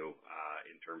revenue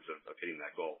in terms of hitting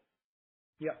that goal?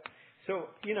 Yeah. So,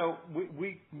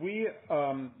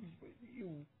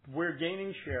 we're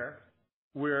gaining share.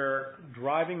 We're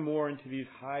driving more into these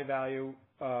high value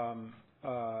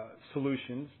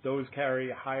solutions. Those carry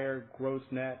a higher gross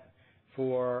net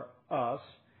for us.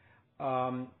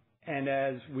 And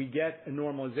as we get a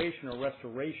normalization or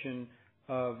restoration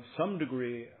of some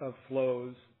degree of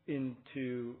flows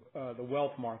into the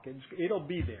wealth markets, it'll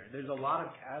be there. There's a lot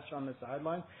of cash on the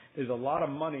sideline. There's a lot of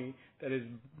money that is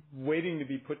waiting to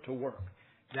be put to work.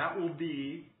 That will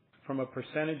be, from a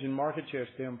percentage and market share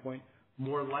standpoint,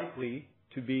 more likely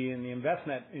to be in the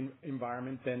Envestnet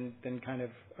environment than kind of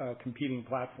competing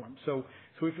platforms. So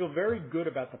we feel very good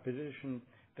about the position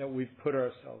that we've put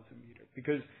ourselves in, Peter,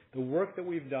 because the work that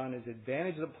we've done is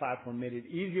advantage the platform, made it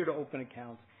easier to open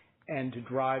accounts and to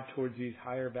drive towards these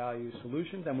higher value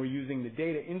solutions. And we're using the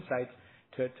data insights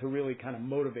to really kind of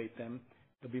motivate them.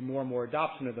 There'll be more and more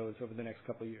adoption of those over the next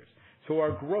couple of years. So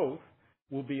our growth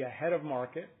will be ahead of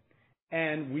market,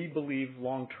 and we believe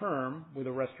long term with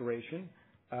a restoration,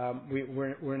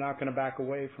 we're not going to back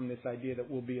away from this idea that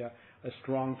we'll be a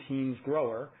strong teens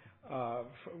grower,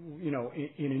 in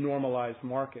a normalized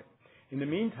market. In the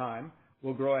meantime,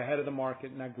 we'll grow ahead of the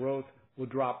market, and that growth will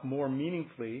drop more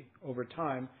meaningfully over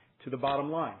time to the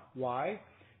bottom line. Why?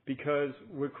 Because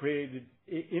we're created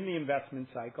in the investment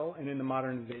cycle and in the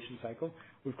modernization cycle,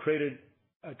 we've created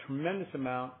a tremendous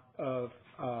amount of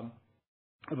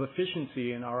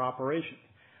efficiency in our operations.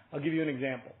 I'll give you an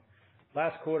example.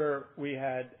 Last quarter, we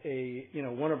had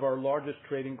one of our largest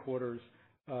trading quarters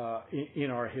in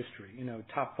our history,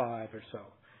 top 5 or so.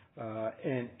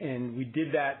 And we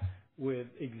did that with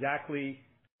exactly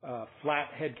flat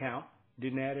headcount,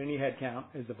 didn't add any headcount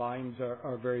as the volumes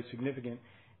are very significant,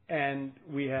 and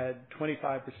we had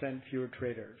 25% fewer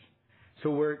traders.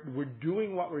 So we're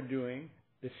doing what we're doing.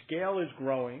 The scale is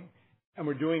growing, and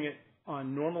we're doing it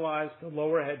on normalized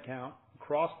lower headcount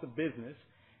across the business,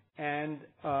 and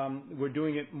we're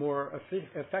doing it more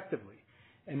effectively.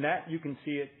 And that you can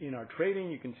see it in our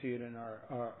trading, you can see it in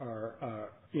our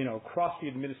across the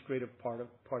administrative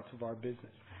parts of our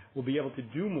business. We'll be able to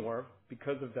do more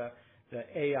because of the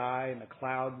AI and the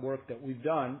cloud work that we've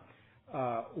done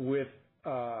with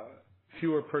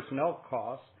fewer personnel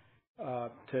costs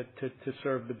to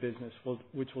serve the business,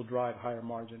 which will drive higher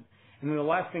margin. And then the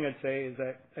last thing I'd say is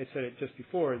that I said it just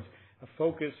before, is a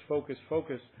focus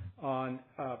on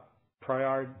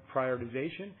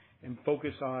prioritization and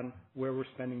focus on where we're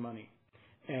spending money.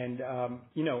 And,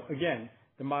 again,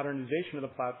 the modernization of the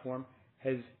platform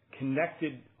has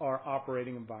connected our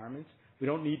operating environments. We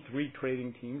don't need 3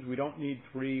 trading teams. We don't need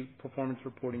 3 performance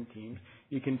reporting teams.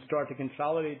 You can start to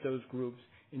consolidate those groups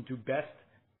into best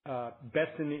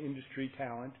in the industry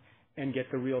talent and get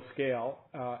the real scale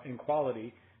and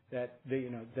quality that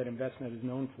that Envestnet is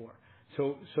known for.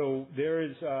 So there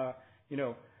is,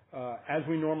 as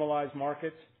we normalize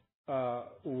markets,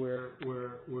 we're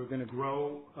going to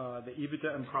grow the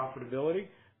EBITDA and profitability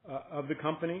of the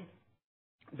company.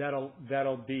 That'll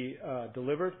be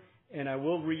delivered. And I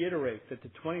will reiterate that the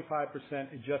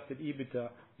 25% adjusted EBITDA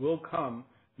will come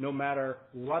no matter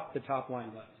what the top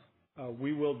line does.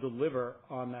 We will deliver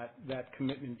on that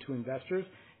commitment to investors,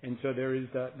 and so there is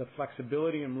the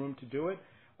flexibility and room to do it.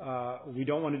 We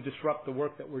don't want to disrupt the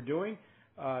work that we're doing,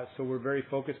 so we're very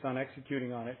focused on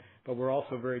executing on it, but we're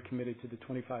also very committed to the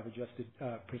 25%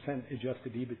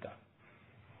 adjusted EBITDA.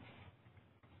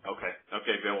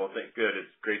 Okay, Bill. Well, good.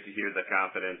 It's great to hear the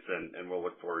confidence, and we'll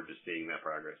look forward to seeing that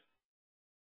progress.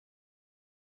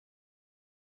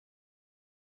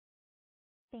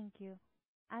 Thank you.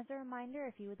 As a reminder,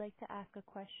 if you would like to ask a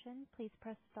question, please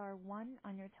press star 1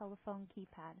 on your telephone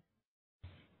keypad.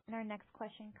 And our next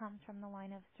question comes from the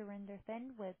line of Surinder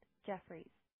Thind with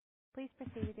Jefferies. Please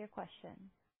proceed with your question.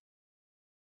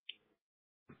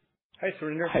 Hi,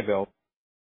 Surinder. Hi, Bill.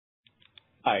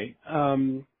 Hi.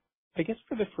 I guess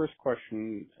for the first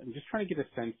question, I'm just trying to get a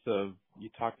sense of, you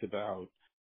talked about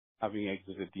having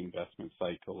exited the investment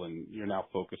cycle and you're now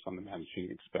focused on the managing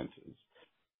expenses.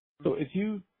 So as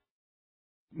you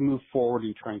move forward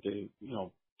in trying to,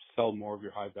 sell more of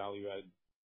your high value add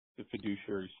the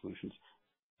fiduciary solutions,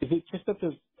 is it just that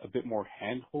there's a bit more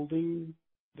hand holding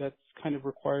that's kind of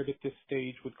required at this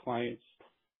stage with clients?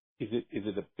 Is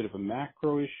it a bit of a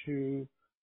macro issue?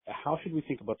 How should we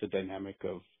think about the dynamic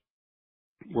of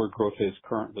where growth is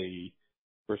currently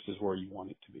versus where you want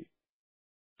it to be?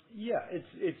 Yeah,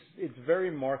 it's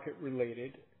very market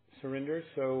related, Surinder.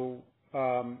 So,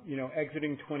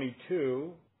 exiting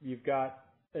 22, you've got,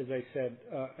 as I said,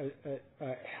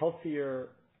 a healthier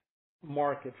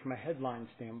market from a headline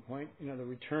standpoint. The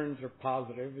returns are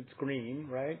positive. It's green,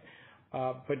 right?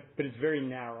 But it's very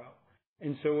narrow.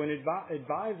 And so when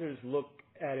advisors look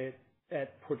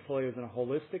at portfolios in a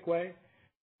holistic way,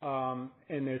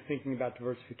 and they're thinking about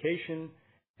diversification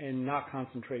and not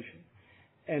concentration.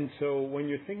 And so when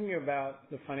you're thinking about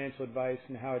the financial advice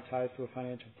and how it ties to a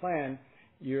financial plan,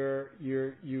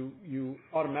 you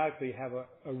automatically have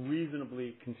a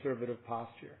reasonably conservative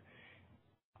posture.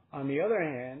 On the other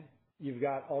hand, you've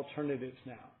got alternatives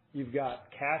now. You've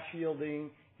got cash yielding,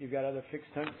 you've got other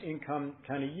fixed income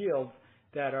kind of yields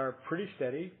that are pretty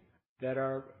steady, that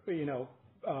are,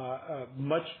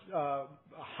 much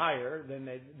higher than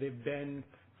they've been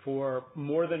for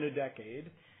more than a decade,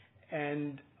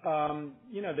 and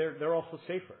they're also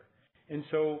safer. And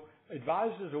so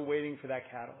advisors are waiting for that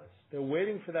catalyst. They're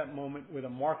waiting for that moment where the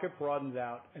market broadens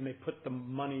out and they put the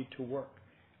money to work.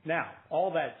 Now,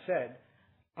 all that said,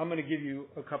 I'm going to give you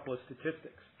a couple of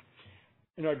statistics.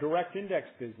 In our direct index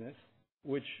business,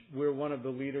 which we're one of the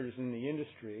leaders in the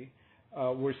industry,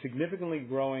 we're significantly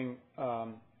growing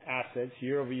assets,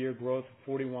 year-over-year growth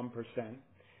of 41%.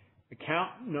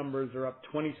 Account numbers are up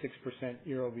 26%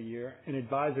 year-over-year, and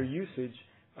advisor usage,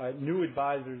 new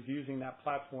advisors using that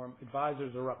platform,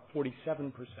 advisors are up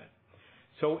 47%.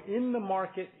 So in the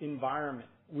market environment,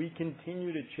 we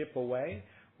continue to chip away.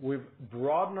 We've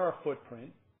broadened our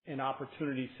footprint and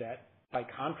opportunity set by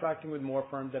contracting with more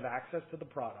firms that have access to the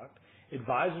product.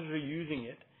 Advisors are using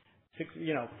it,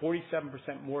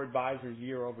 47% more advisors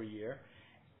year over year,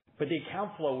 but the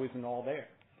account flow isn't all there.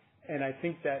 And I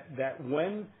think that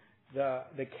when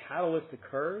the catalyst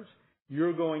occurs,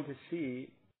 you're going to see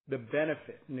the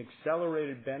benefit, an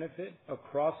accelerated benefit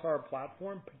across our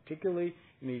platform, particularly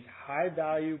in these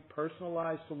high-value,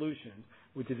 personalized solutions,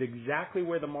 which is exactly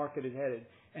where the market is headed,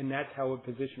 and that's how we've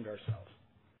positioned ourselves.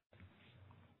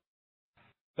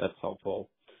 That's helpful.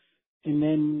 And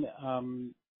then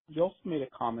you also made a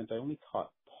comment. I only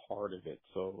caught part of it,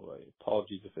 so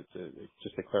apologies if it's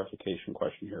just a clarification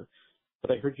question here.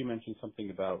 But I heard you mention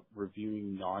something about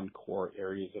reviewing non-core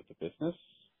areas of the business.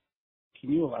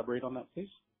 Can you elaborate on that, please?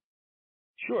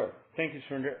 Sure. Thank you,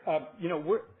 Surinder.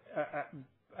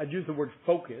 I'd use the word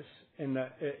focus in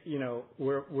that,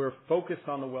 we're focused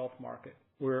on the wealth market.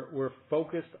 We're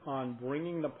focused on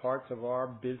bringing the parts of our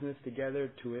business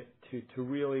together to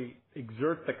really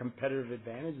exert the competitive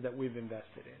advantage that we've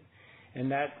invested in.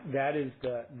 And that is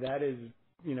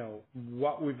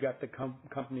what we've got the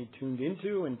company tuned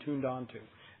into and tuned onto.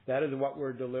 That is what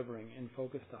we're delivering and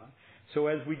focused on. So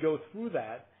as we go through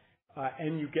that,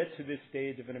 and you get to this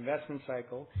stage of an investment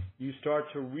cycle, you start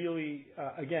to really,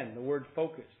 again, the word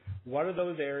focus. What are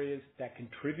those areas that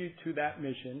contribute to that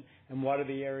mission, and what are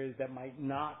the areas that might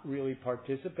not really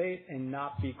participate and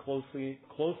not be closely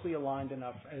aligned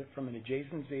enough from an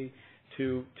adjacency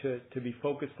to be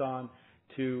focused on,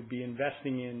 to be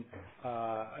investing in,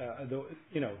 to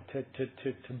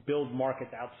build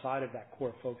markets outside of that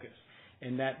core focus.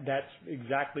 And that's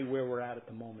exactly where we're at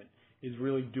the moment, is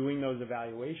really doing those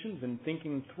evaluations and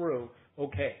thinking through,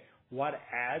 okay, what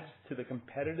adds to the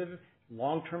competitive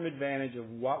long-term advantage of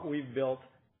what we've built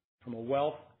from a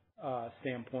wealth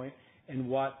standpoint, and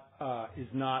what is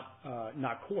not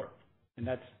core. And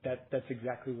that's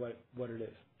exactly what it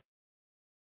is.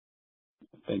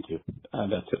 Thank you.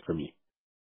 That's it for me.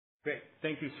 Great.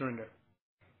 Thank you, Surinder.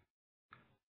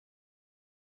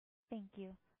 Thank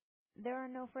you. There are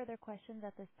no further questions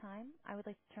at this time. I would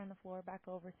like to turn the floor back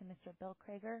over to Mr. Bill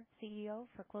Crager, CEO,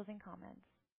 for closing comments.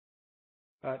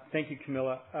 Thank you,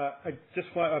 Camilla. I just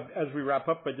want, as we wrap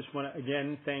up, I just want to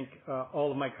again thank all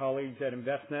of my colleagues at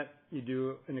Envestnet. You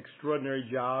do an extraordinary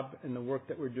job, and the work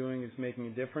that we're doing is making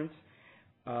a difference.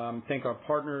 Thank our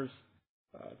partners,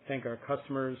 thank our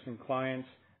customers and clients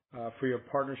for your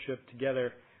partnership.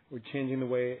 Together, we're changing the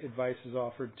way advice is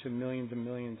offered to millions and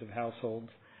millions of households.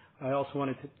 I also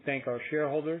wanted to thank our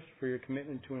shareholders for your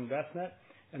commitment to Envestnet,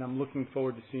 and I'm looking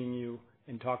forward to seeing you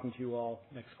and talking to you all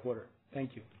next quarter.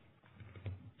 Thank you.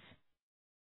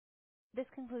 This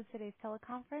concludes today's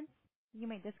teleconference. You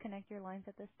may disconnect your lines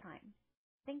at this time.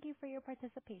 Thank you for your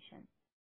participation.